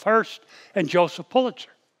Randolph Hearst and Joseph Pulitzer.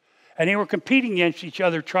 And they were competing against each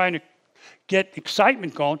other, trying to get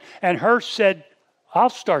excitement going. And Hearst said, I'll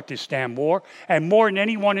start this damn war. And more than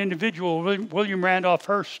any one individual, William Randolph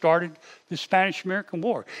Hearst started the Spanish-American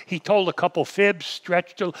War. He told a couple fibs,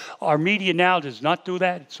 stretched. Our media now does not do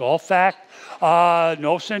that. It's all fact.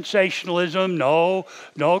 No sensationalism, no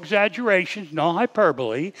exaggerations, no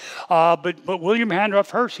hyperbole. But William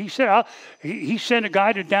Randolph Hearst, he said, he sent a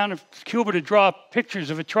guy down to Cuba to draw pictures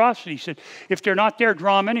of atrocity. He said, if they're not there,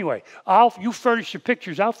 draw them anyway. You furnish the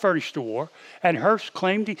pictures, I'll furnish the war. And Hearst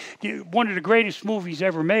claimed one of the greatest movies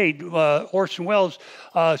ever made, Orson Welles'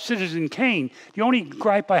 Citizen Kane. The only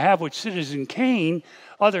gripe I have with Citizen Kane,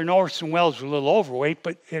 other than Orson Welles was a little overweight,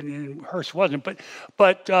 and Hearst wasn't.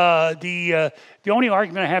 But the only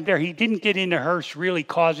argument I have there, he didn't get into Hearst really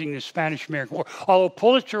causing the Spanish-American War, although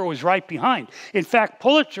Pulitzer was right behind. In fact,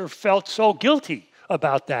 Pulitzer felt so guilty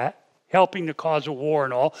about that, helping to cause a war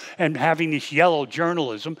and all, and having this yellow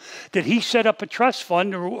journalism, that he set up a trust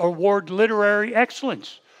fund to award literary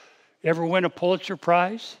excellence. Ever win a Pulitzer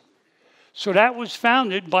Prize? So that was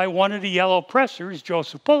founded by one of the Yellow Pressers,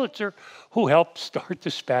 Joseph Pulitzer, who helped start the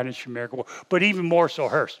Spanish-American War, but even more so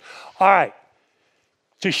Hearst. All right,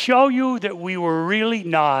 to show you that we were really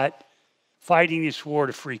not fighting this war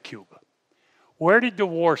to free Cuba. Where did the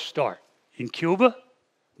war start? In Cuba?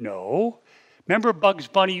 No. Remember Bugs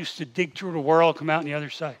Bunny used to dig through the world, come out on the other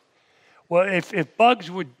side? Well, if Bugs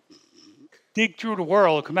would dig through the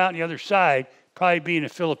world, come out on the other side, probably be in the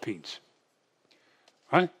Philippines.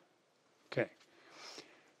 Right? Okay.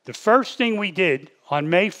 The first thing we did on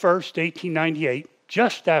May 1st, 1898,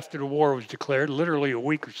 just after the war was declared, literally a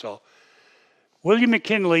week or so, William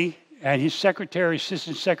McKinley and his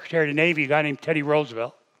assistant secretary of the Navy, a guy named Teddy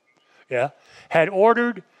Roosevelt, had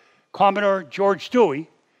ordered Commodore George Dewey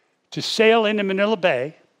to sail into Manila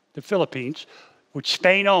Bay, the Philippines, which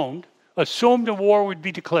Spain owned, assumed the war would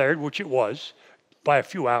be declared, which it was, by a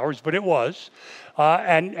few hours, but it was,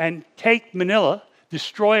 and take Manila,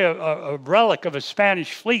 destroy a relic of a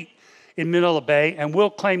Spanish fleet in Manila Bay, and we'll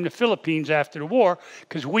claim the Philippines after the war,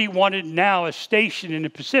 because we wanted now a station in the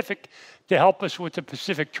Pacific to help us with the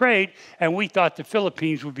Pacific trade, and we thought the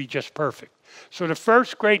Philippines would be just perfect. So the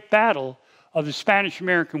first great battle of the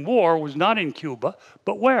Spanish-American War was not in Cuba,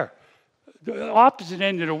 but where? The opposite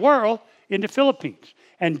end of the world, in the Philippines.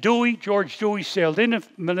 And George Dewey sailed into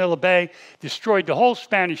Manila Bay, destroyed the whole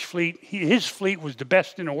Spanish fleet. His fleet was the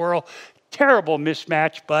best in the world. Terrible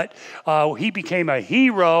mismatch, but he became a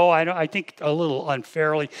hero, I think a little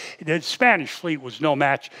unfairly. The Spanish fleet was no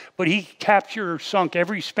match, but he captured or sunk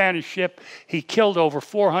every Spanish ship. He killed over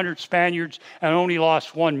 400 Spaniards and only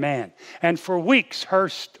lost one man. And for weeks,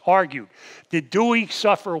 Hearst argued, did Dewey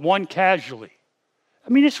suffer one casualty? I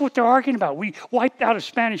mean, this is what they're arguing about. We wiped out a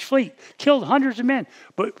Spanish fleet, killed hundreds of men.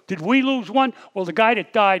 But did we lose one? Well, the guy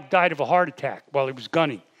that died of a heart attack while he was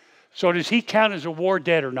gunning. So does he count as a war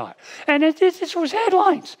dead or not? And this was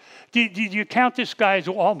headlines. Did you count this guy as,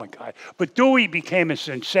 oh my God. But Dewey became a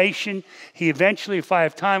sensation. He eventually, if I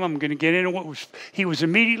have time, I'm going to get into what he was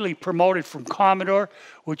immediately promoted from Commodore,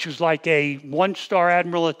 which was like a one-star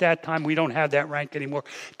admiral at that time. We don't have that rank anymore,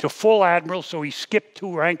 to full admiral. So he skipped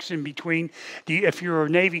 2 ranks in between. If you're a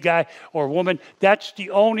Navy guy or woman, that's the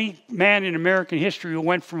only man in American history who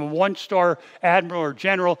went from a 1-star admiral or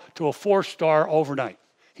general to a 4-star overnight.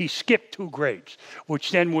 He skipped 2 grades, which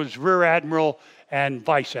then was Rear Admiral and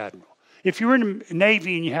Vice Admiral. If you're in the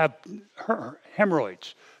Navy and you have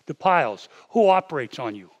hemorrhoids, the piles, who operates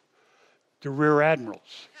on you? The Rear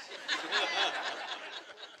Admirals.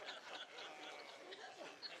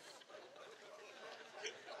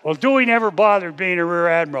 Well, Dewey never bothered being a Rear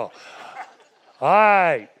Admiral. All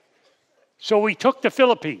right. So we took the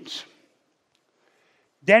Philippines.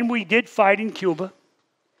 Then we did fight in Cuba.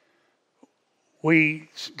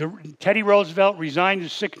 Teddy Roosevelt resigned as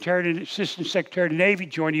Assistant Secretary of the Navy,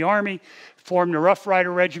 joined the Army, formed a Rough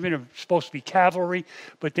Rider Regiment of supposed to be cavalry,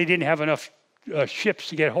 but they didn't have enough ships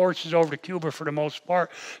to get horses over to Cuba for the most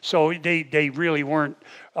part. So they really weren't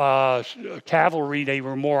cavalry, they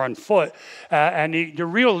were more on foot. And the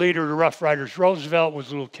real leader of the Rough Riders, Roosevelt,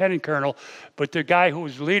 was a lieutenant colonel, but the guy who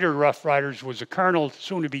was the leader of the Rough Riders was a colonel,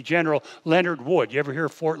 soon to be general, Leonard Wood. You ever hear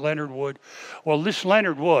of Fort Leonard Wood? Well, this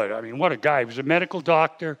Leonard Wood, I mean, what a guy. He was a medical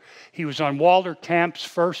doctor. He was on Walter Camp's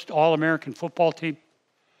first All-American football team,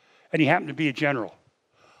 and he happened to be a general.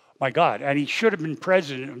 My God, and he should have been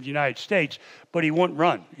president of the United States, but he wouldn't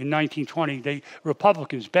run. In 1920,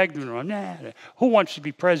 Republicans begged him to run. Nah, who wants to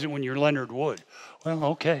be president when you're Leonard Wood? Well,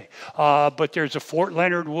 okay. But there's a Fort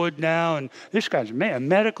Leonard Wood now, and this guy's a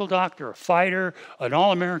medical doctor, a fighter, an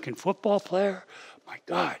All-American football player. My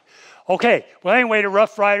God. Okay, well, anyway, the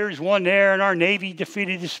Rough Riders won there, and our Navy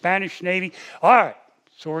defeated the Spanish Navy. All right,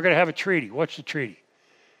 so we're going to have a treaty. What's the treaty?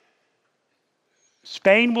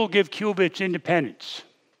 Spain will give Cuba its independence.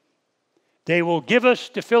 They will give us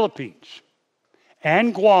the Philippines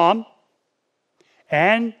and Guam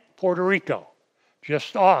and Puerto Rico,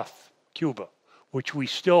 just off Cuba, which we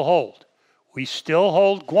still hold. We still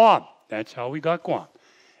hold Guam. That's how we got Guam.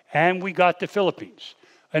 And we got the Philippines.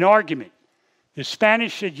 An argument. The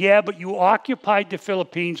Spanish said, yeah, but you occupied the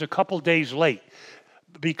Philippines a couple days late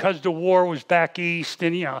because the war was back east.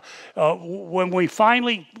 And, when we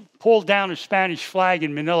finally pulled down the Spanish flag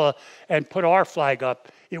in Manila and put our flag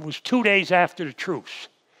up, it was 2 days after the truce.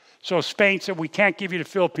 So Spain said, we can't give you the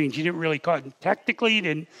Philippines. You didn't really call it. Technically, you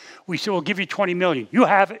didn't. We said, we'll give you 20 million. You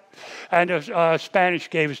have it. And the Spanish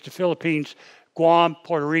gave us the Philippines, Guam,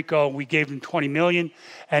 Puerto Rico. We gave them 20 million.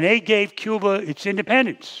 And they gave Cuba its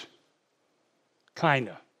independence. Kind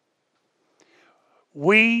of.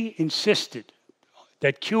 We insisted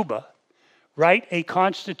that Cuba write a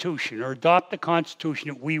constitution or adopt the constitution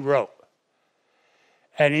that we wrote.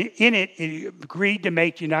 And in it, it agreed to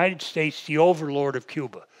make the United States the overlord of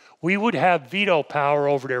Cuba. We would have veto power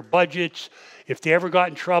over their budgets. If they ever got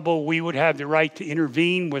in trouble, we would have the right to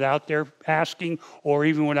intervene without their asking or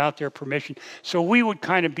even without their permission. So we would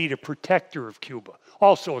kind of be the protector of Cuba.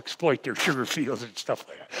 Also exploit their sugar fields and stuff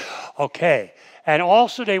like that. Okay. And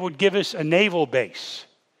also they would give us a naval base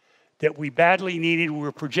that we badly needed. We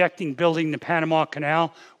were projecting building the Panama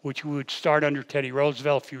Canal, which we would start under Teddy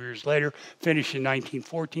Roosevelt a few years later, finish in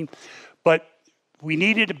 1914. But we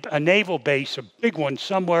needed a naval base, a big one,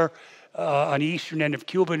 somewhere on the eastern end of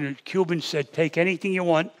Cuba. And the Cubans said, take anything you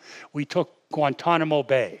want. We took Guantanamo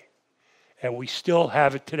Bay. And we still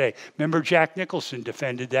have it today. Remember, Jack Nicholson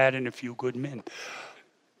defended that in A Few Good Men.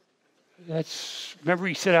 Remember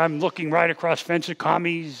he said, I'm looking right across fence at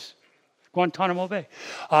commies. Guantanamo Bay.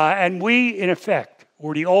 And we, in effect,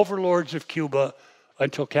 were the overlords of Cuba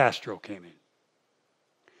until Castro came in.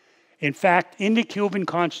 In fact, in the Cuban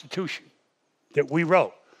Constitution that we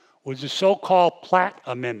wrote was the so-called Platt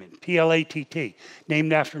Amendment, P-L-A-T-T,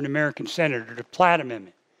 named after an American senator, the Platt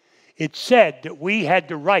Amendment. It said that we had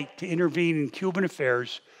the right to intervene in Cuban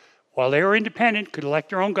affairs while they were independent, could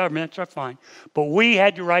elect their own government, that's fine. But we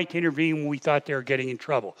had the right to intervene when we thought they were getting in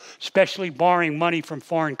trouble, especially borrowing money from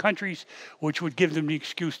foreign countries, which would give them the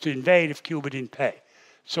excuse to invade if Cuba didn't pay.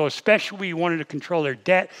 So especially we wanted to control their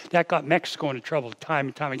debt. That got Mexico into trouble time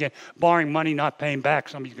and time again. Borrowing money, not paying back,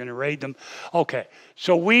 somebody's going to raid them. Okay,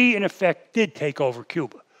 so we, in effect, did take over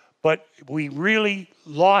Cuba. But we really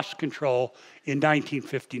lost control in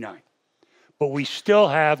 1959. But we still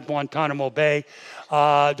have Guantanamo Bay.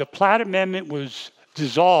 The Platt Amendment was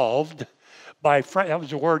dissolved by, that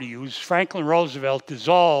was the word he used, Franklin Roosevelt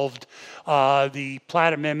dissolved the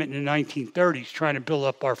Platt Amendment in the 1930s, trying to build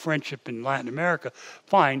up our friendship in Latin America.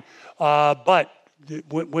 Fine. But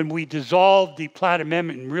when we dissolved the Platt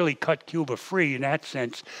Amendment and really cut Cuba free in that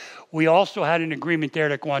sense, we also had an agreement there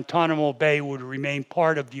that Guantanamo Bay would remain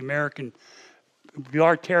part of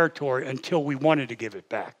our territory until we wanted to give it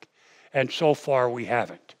back. And so far we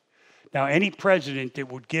haven't. Now, any president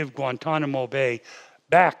that would give Guantanamo Bay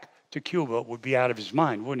back to Cuba would be out of his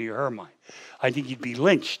mind, wouldn't he, or her mind? I think he'd be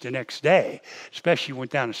lynched the next day, especially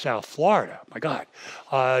went down to South Florida. My God,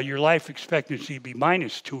 your life expectancy would be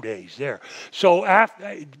minus 2 days there. So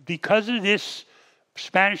because of this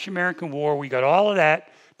Spanish-American War, we got all of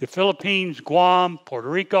that, the Philippines, Guam, Puerto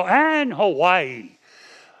Rico, and Hawaii.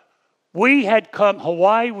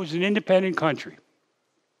 Hawaii was an independent country,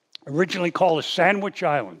 originally called the Sandwich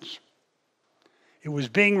Islands. It was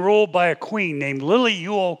being ruled by a queen named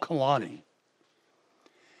Liliuokalani.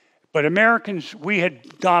 But Americans, we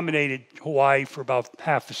had dominated Hawaii for about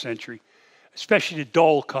half a century, especially the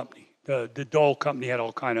Dole Company. The Dole Company had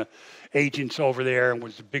all kind of agents over there and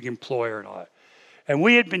was a big employer and all that. And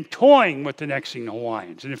we had been toying with annexing the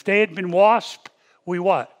Hawaiians. And if they had been WASP, we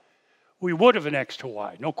what? We would have annexed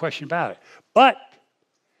Hawaii, no question about it. But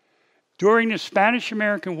during the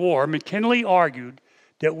Spanish-American War, McKinley argued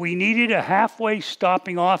that we needed a halfway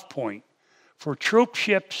stopping off point for troop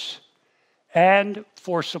ships and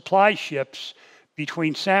for supply ships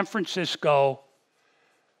between San Francisco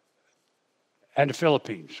and the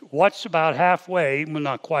Philippines. What's about halfway, well,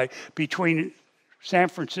 not quite, between San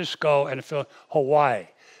Francisco and Hawaii.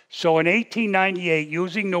 So in 1898,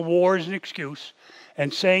 using the war as an excuse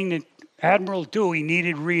and saying that Admiral Dewey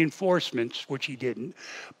needed reinforcements, which he didn't,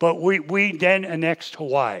 but we then annexed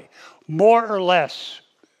Hawaii. More or less,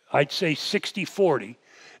 I'd say 60-40,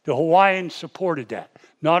 the Hawaiians supported that.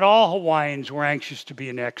 Not all Hawaiians were anxious to be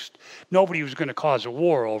annexed. Nobody was going to cause a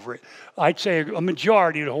war over it. I'd say a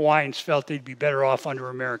majority of the Hawaiians felt they'd be better off under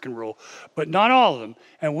American rule, but not all of them,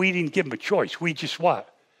 and we didn't give them a choice. We just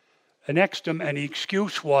what? Annexed them, and the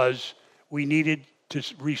excuse was we needed to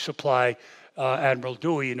resupply Admiral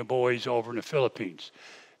Dewey and the boys over in the Philippines.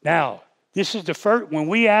 Now, this is the first, when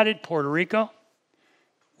we added Puerto Rico,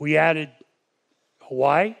 we added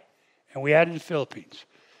Hawaii, and we added the Philippines.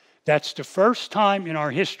 That's the first time in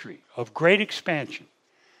our history of great expansion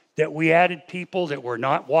that we added people that were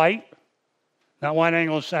not white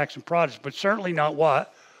Anglo-Saxon Protestants, but certainly not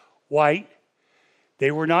white.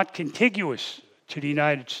 They were not contiguous to the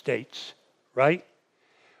United States, right?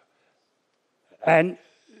 And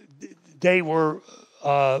they were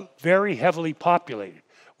very heavily populated.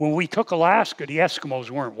 When we took Alaska, the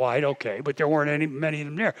Eskimos weren't white, okay, but there weren't many of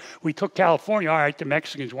them there. We took California, all right, the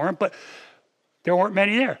Mexicans weren't, but there weren't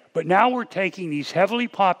many there. But now we're taking these heavily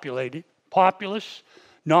populated, populous,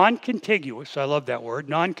 non-contiguous, I love that word,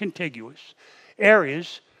 non-contiguous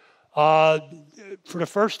areas for the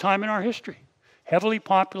first time in our history. Heavily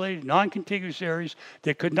populated, non-contiguous areas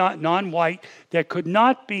that could not, non-white, that could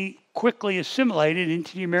not be quickly assimilated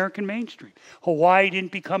into the American mainstream. Hawaii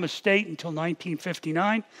didn't become a state until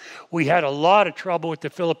 1959. We had a lot of trouble with the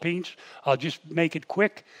Philippines. I'll just make it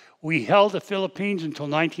quick. We held the Philippines until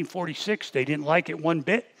 1946. They didn't like it one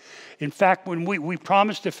bit. In fact, when we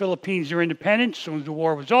promised the Philippines their independence, as soon as the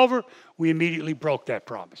war was over, we immediately broke that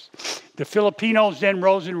promise. The Filipinos then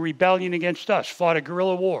rose in rebellion against us, fought a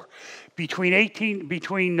guerrilla war. Between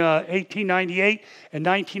 1898 and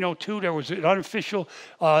 1902, there was an unofficial,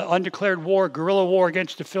 undeclared war, guerrilla war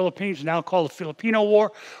against the Philippines, now called the Filipino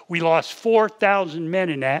War. We lost 4,000 men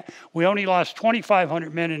in that. We only lost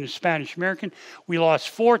 2,500 men in the Spanish-American. We lost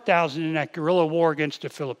 4,000 in that guerrilla war against the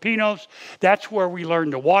Filipinos. That's where we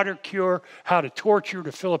learned the water cure, how to torture.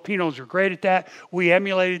 The Filipinos are great at that. We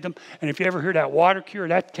emulated them. And if you ever hear that water cure,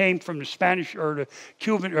 that came from the Spanish or the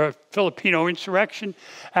Cuban or Filipino insurrection.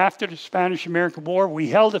 After the Spanish-American War, we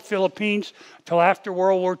held the Philippines until after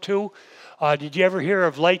World War II. Did you ever hear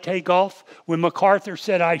of Leyte Gulf? When MacArthur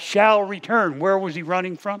said, "I shall return," where was he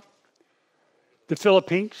running from? The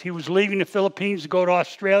Philippines. He was leaving the Philippines to go to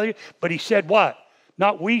Australia, but he said what?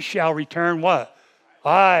 Not we shall return, what?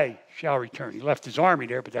 I shall return. He left his army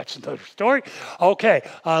there, but that's another story. Okay,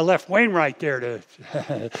 left Wainwright there to...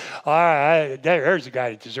 all right, there's a guy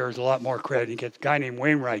that deserves a lot more credit. He gets a guy named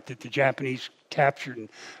Wainwright that the Japanese captured, and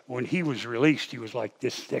when he was released, he was like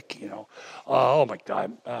this thick, you know. Oh my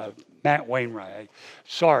God, Matt Wainwright.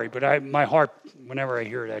 Sorry, but my heart, whenever I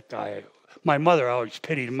hear that guy, My mother always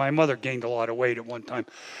pitied him. My mother gained a lot of weight at one time,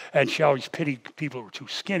 and she always pitied people who were too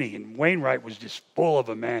skinny. And Wainwright was just full of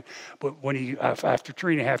a man. But when he, after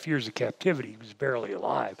 3.5 years of captivity, he was barely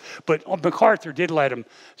alive. But MacArthur did let him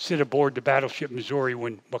sit aboard the battleship Missouri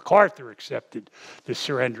when MacArthur accepted the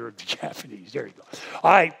surrender of the Japanese. There you go.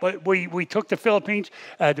 All right, but we took the Philippines.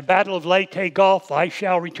 The Battle of Leyte Gulf, I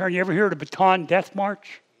shall return. You ever hear of the Bataan Death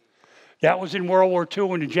March? That was in World War II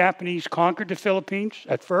when the Japanese conquered the Philippines.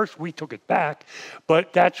 At first, we took it back,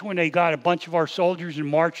 but that's when they got a bunch of our soldiers and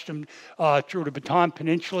marched them through the Bataan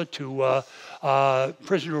Peninsula to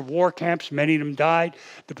prisoner of war camps. Many of them died.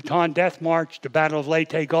 The Bataan Death March, the Battle of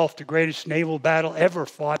Leyte Gulf, the greatest naval battle ever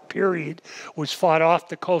fought, period, was fought off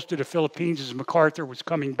the coast of the Philippines as MacArthur was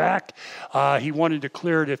coming back. He wanted to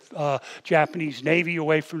clear the Japanese Navy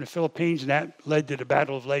away from the Philippines, and that led to the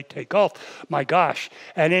Battle of Leyte Gulf. My gosh.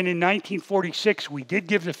 And then in 1946, we did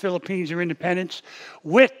give the Philippines their independence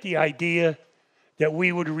with the idea that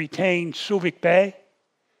we would retain Subic Bay,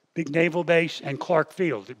 big naval base, and Clark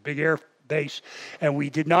Field, the big air base, and we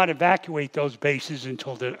did not evacuate those bases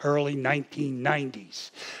until the early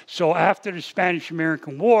 1990s. So after the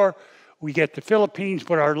Spanish-American War, we get the Philippines,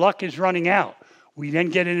 but our luck is running out. We then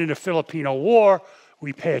get into the Filipino War.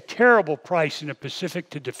 We pay a terrible price in the Pacific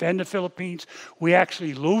to defend the Philippines. We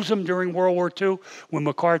actually lose them during World War II when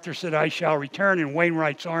MacArthur said, I shall return, and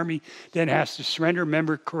Wainwright's army then has to surrender.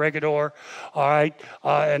 Remember Corregidor, all right,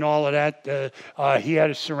 and all of that. He had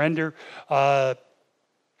to surrender.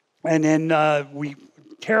 And then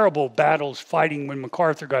terrible battles fighting when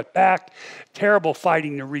MacArthur got back, terrible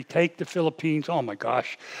fighting to retake the Philippines. Oh, my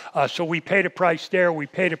gosh. So we paid a price there. We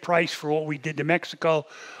paid a price for what we did to Mexico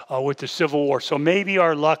with the Civil War. So maybe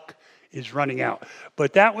our luck is running out.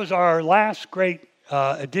 But that was our last great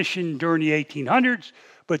edition during the 1800s.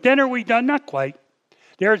 But then are we done? Not quite.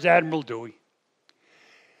 There's Admiral Dewey.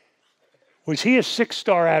 Was he a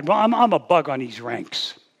 6-star admiral? I'm a bug on these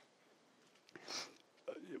ranks.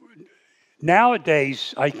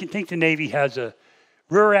 Nowadays, I think the Navy has a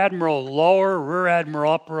Rear Admiral lower, Rear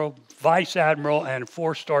Admiral upper, Vice Admiral, and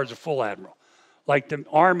 4 stars a full admiral. Like the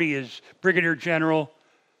Army is Brigadier General,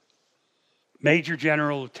 Major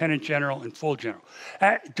General, Lieutenant General, and full general.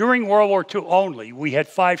 During World War II only, we had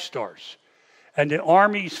 5 stars. And the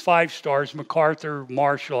Army's 5 stars, MacArthur,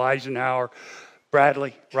 Marshall, Eisenhower,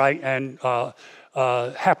 Bradley, right, and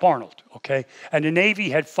Hap Arnold, okay? And the Navy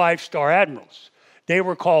had 5-star admirals. They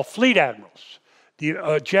were called fleet admirals.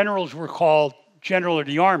 The generals were called general of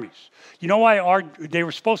the armies. You know why they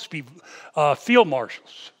were supposed to be field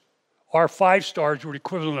marshals? Our 5 stars were the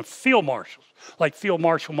equivalent of field marshals, like Field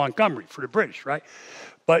Marshal Montgomery for the British, right?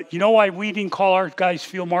 But you know why we didn't call our guys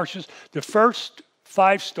field marshals? The first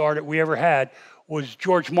 5-star that we ever had was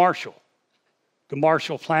George Marshall, the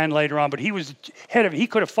Marshall Plan later on. But he was head of, he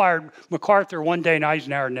could have fired MacArthur one day and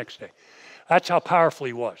Eisenhower the next day. That's how powerful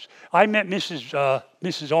he was. I met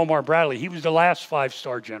Mrs. Omar Bradley. He was the last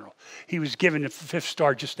 5-star general. He was given the 5th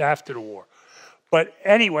star just after the war. But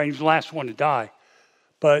anyway, he was the last one to die.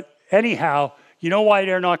 But anyhow, you know why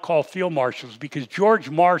they're not called field marshals? Because George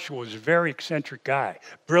Marshall was a very eccentric guy.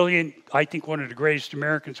 Brilliant, I think one of the greatest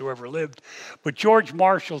Americans who ever lived. But George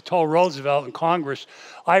Marshall told Roosevelt in Congress,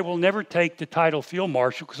 I will never take the title field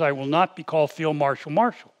marshal because I will not be called Field Marshal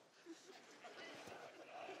Marshall.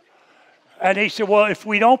 And they said, well, if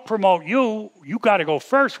we don't promote you, you got to go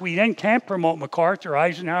first. We then can't promote MacArthur,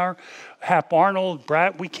 Eisenhower, Hap Arnold,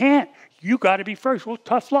 Brad. We can't. You got to be first. Well,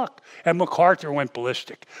 tough luck. And MacArthur went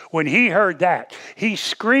ballistic. When he heard that, he's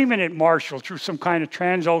screaming at Marshall through some kind of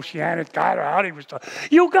transoceanic, I don't know how he was talking.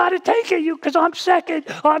 You got to take it, because I'm second.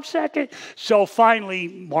 I'm second. So finally,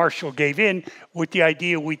 Marshall gave in with the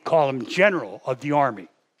idea we'd call him general of the Army.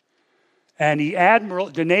 And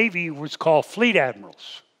the Navy was called fleet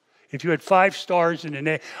admirals. If you had 5 stars in the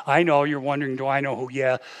Navy, I know, you're wondering, do I know who?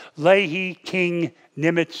 Yeah. Leahy, King,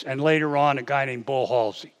 Nimitz, and later on a guy named Bull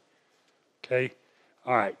Halsey. Okay?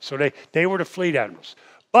 All right. So they were the fleet admirals.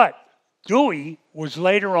 But Dewey was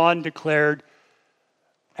later on declared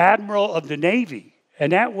Admiral of the Navy,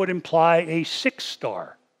 and that would imply a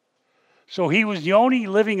 6-star. So he was the only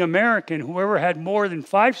living American who ever had more than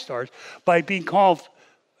 5 stars by being called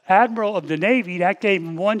Admiral of the Navy. That gave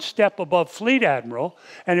him 1 step above Fleet Admiral.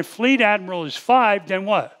 And if Fleet Admiral is 5, then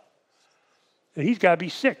what? He's got to be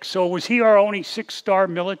 6. So was he our only 6-star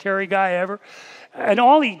military guy ever? And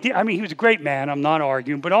all he did, I mean, he was a great man, I'm not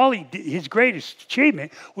arguing, but all he did, his greatest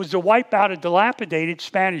achievement was to wipe out a dilapidated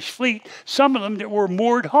Spanish fleet, some of them that were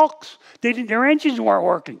moored hulks. Their engines weren't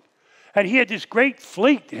working. And he had this great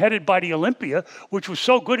fleet headed by the Olympia, which was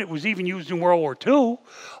so good it was even used in World War II.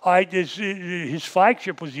 His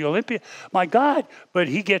flagship was the Olympia. My God, but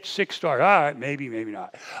he gets 6 stars. All right, maybe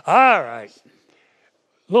not. All right.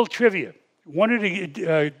 Little trivia.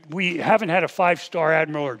 We haven't had a 5-star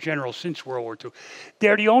admiral or general since World War II.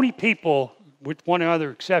 They're the only people, with one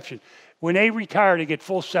other exception, when they retire, they get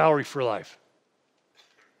full salary for life.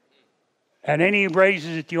 And any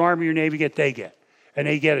raises that the Army or Navy get, they get. And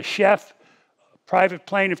they get a chef, a private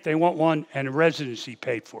plane if they want one, and a residency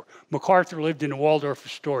paid for. MacArthur lived in the Waldorf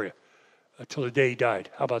Astoria until the day he died.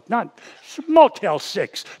 How about not? Motel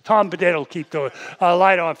 6. Tom Bedett will keep the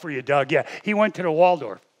light on for you, Doug. Yeah, he went to the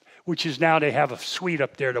Waldorf, which is now they have a suite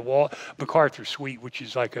up there, the MacArthur suite, which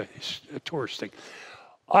is like a tourist thing.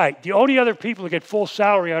 All right, the only other people that get full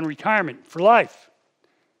salary on retirement for life,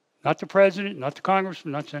 not the president, not the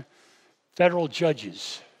congressman, not the federal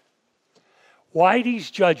judges. Why these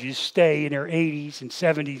judges stay in their 80s and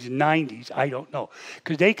 70s and 90s, I don't know.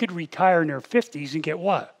 Because they could retire in their 50s and get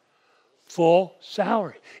what? Full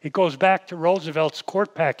salary. It goes back to Roosevelt's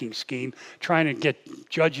court packing scheme, trying to get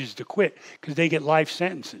judges to quit because they get life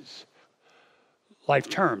sentences, life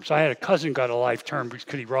terms. I had a cousin got a life term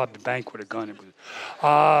because he robbed a bank with a gun.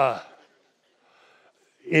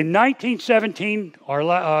 In 1917, our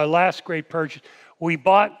last great purchase, we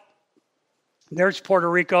bought. There's Puerto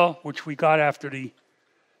Rico, which we got after the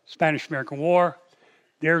Spanish-American War.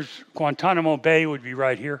 There's Guantanamo Bay, would be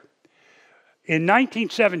right here. In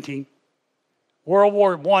 1917, World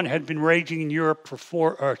War I had been raging in Europe since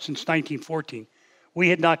 1914. We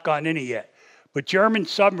had not gotten any yet. But German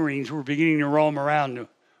submarines were beginning to roam around the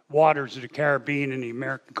waters of the Caribbean and the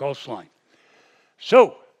American coastline.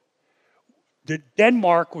 So,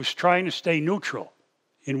 Denmark was trying to stay neutral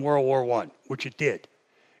in World War I, which it did.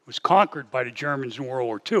 It was conquered by the Germans in World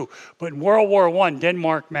War II. But in World War I,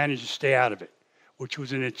 Denmark managed to stay out of it, which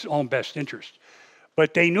was in its own best interest.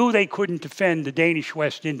 But they knew they couldn't defend the Danish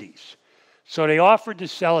West Indies. So they offered to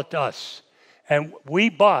sell it to us. And we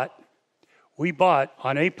bought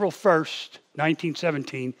on April 1st,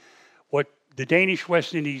 1917, what the Danish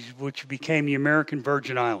West Indies, which became the American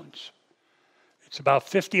Virgin Islands. It's about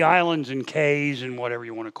 50 islands and cays and whatever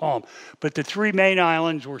you want to call them. But the 3 main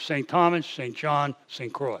islands were St. Thomas, St. John,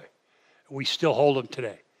 St. Croix. We still hold them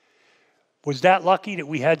today. Was that lucky that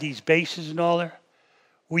we had these bases and all there?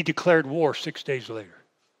 We declared war 6 days later.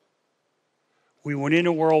 We went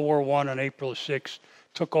into World War I on April 6th,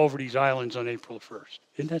 took over these islands on April 1st.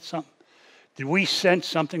 Isn't that something? Did we sense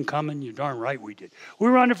something coming? You're darn right we did. We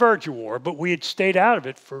were on the verge of war, but we had stayed out of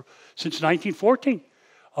it since 1914.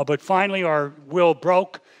 But finally our will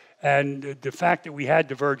broke, and the fact that we had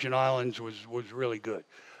the Virgin Islands was really good.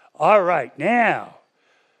 All right, now,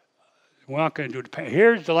 we're not going to do the...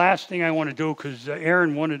 Here's the last thing I want to do, because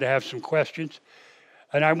Aaron wanted to have some questions.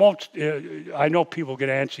 And I won't, I know people get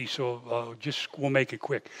antsy, so we'll make it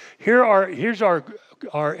quick. Here's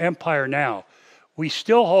our empire now. We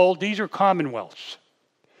still hold, these are commonwealths.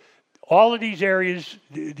 All of these areas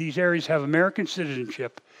have American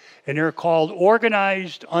citizenship, and they're called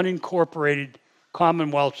organized, unincorporated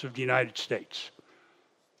commonwealths of the United States.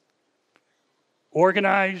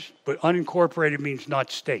 Organized, but unincorporated means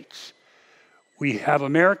not states. We have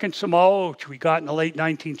American Samoa, which we got in the late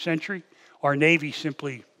 19th century. Our Navy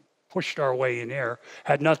simply pushed our way in there.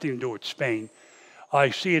 Had nothing to do with Spain. I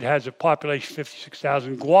see it has a population of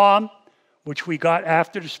 56,000. Guam, which we got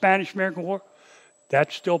after the Spanish-American War,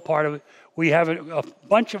 that's still part of it. We have a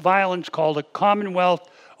bunch of islands called the Commonwealth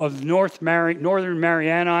of the Northern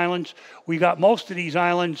Mariana Islands. We got most of these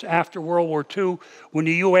islands after World War II when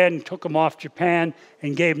the UN took them off Japan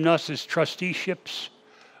and gave us as trusteeships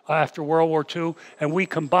after World War II. And we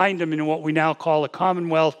combined them into what we now call the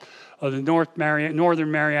Commonwealth of the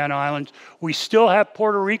Northern Mariana Islands. We still have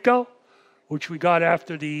Puerto Rico, which we got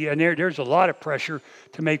after and there's a lot of pressure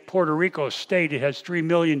to make Puerto Rico a state. It has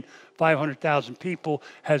 3,500,000 people,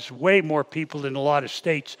 has way more people than a lot of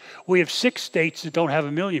states. We have 6 states that don't have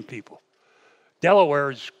 1 million people. Delaware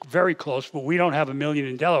is very close, but we don't have 1 million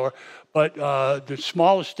in Delaware. But the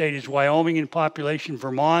smallest state is Wyoming in population.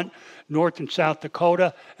 Vermont, North and South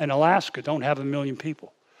Dakota, and Alaska don't have 1 million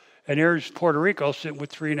people. And there's Puerto Rico sitting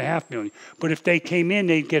with 3.5 million. But if they came in,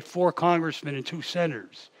 they'd get 4 congressmen and 2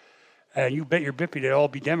 senators. And you bet your bippy they'd all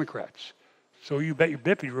be Democrats. So you bet your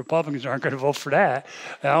bippy Republicans aren't going to vote for that.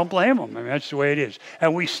 I don't blame them. I mean, that's the way it is.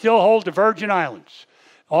 And we still hold the Virgin Islands.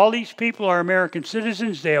 All these people are American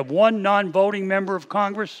citizens. They have 1 non-voting member of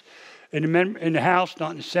Congress in the House,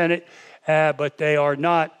 not in the Senate. But they are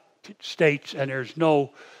not states, and there's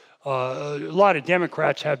no... a lot of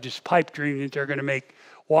Democrats have this pipe dream that they're going to make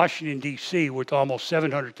Washington, D.C., with almost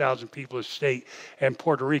 700,000 people a state, and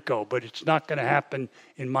Puerto Rico. But it's not going to happen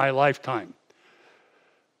in my lifetime.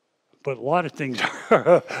 But a lot of things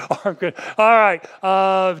are good. All right.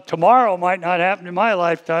 Tomorrow might not happen in my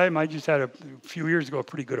lifetime. I just had a few years ago a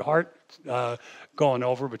pretty good heart going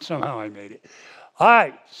over, but somehow I made it. All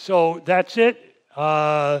right. So that's it.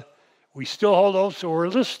 We still hold those, so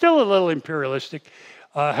we're still a little imperialistic.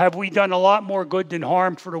 Have we done a lot more good than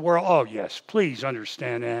harm for the world? Oh, yes. Please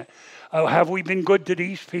understand that. Have we been good to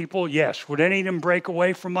these people? Yes. Would any of them break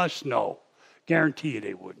away from us? No. Guarantee you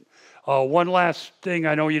they wouldn't. One last thing,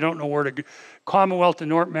 I know you don't know where to go. Commonwealth and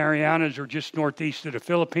North Marianas are just northeast of the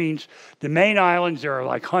Philippines. The main islands, there are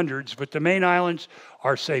like hundreds, but the main islands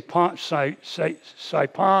are Saipan,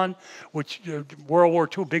 which World War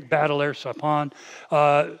II, big battle there, Saipan,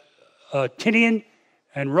 Tinian,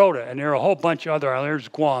 and Rota, and there are a whole bunch of other islands. There's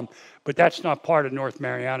Guam, but that's not part of North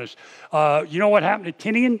Marianas. You know what happened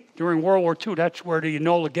to Tinian during World War II? That's where the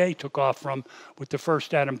Enola Gay took off from with the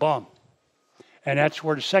first atom bomb. And that's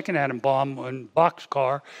where the second atom bomb and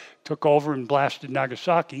boxcar took over and blasted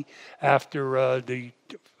Nagasaki after they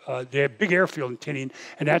had a big airfield in Tinian.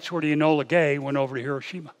 And that's where the Enola Gay went over to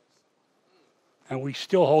Hiroshima. And we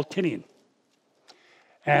still hold Tinian.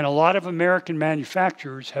 And a lot of American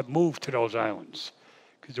manufacturers have moved to those islands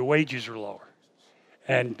because the wages are lower.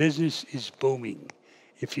 And business is booming.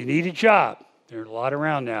 If you need a job, there are a lot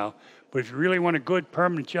around now, but if you really want a good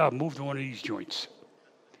permanent job, move to one of these joints.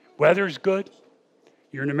 Weather's good.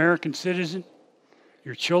 You're an American citizen.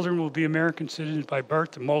 Your children will be American citizens by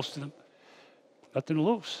birth, and most of them. Nothing to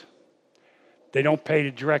lose. They don't pay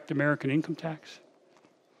the direct American income tax.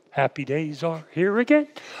 Happy days are here again.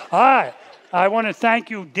 All right. I want to thank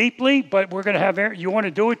you deeply, but we're going to have, you want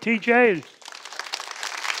to do it, TJ?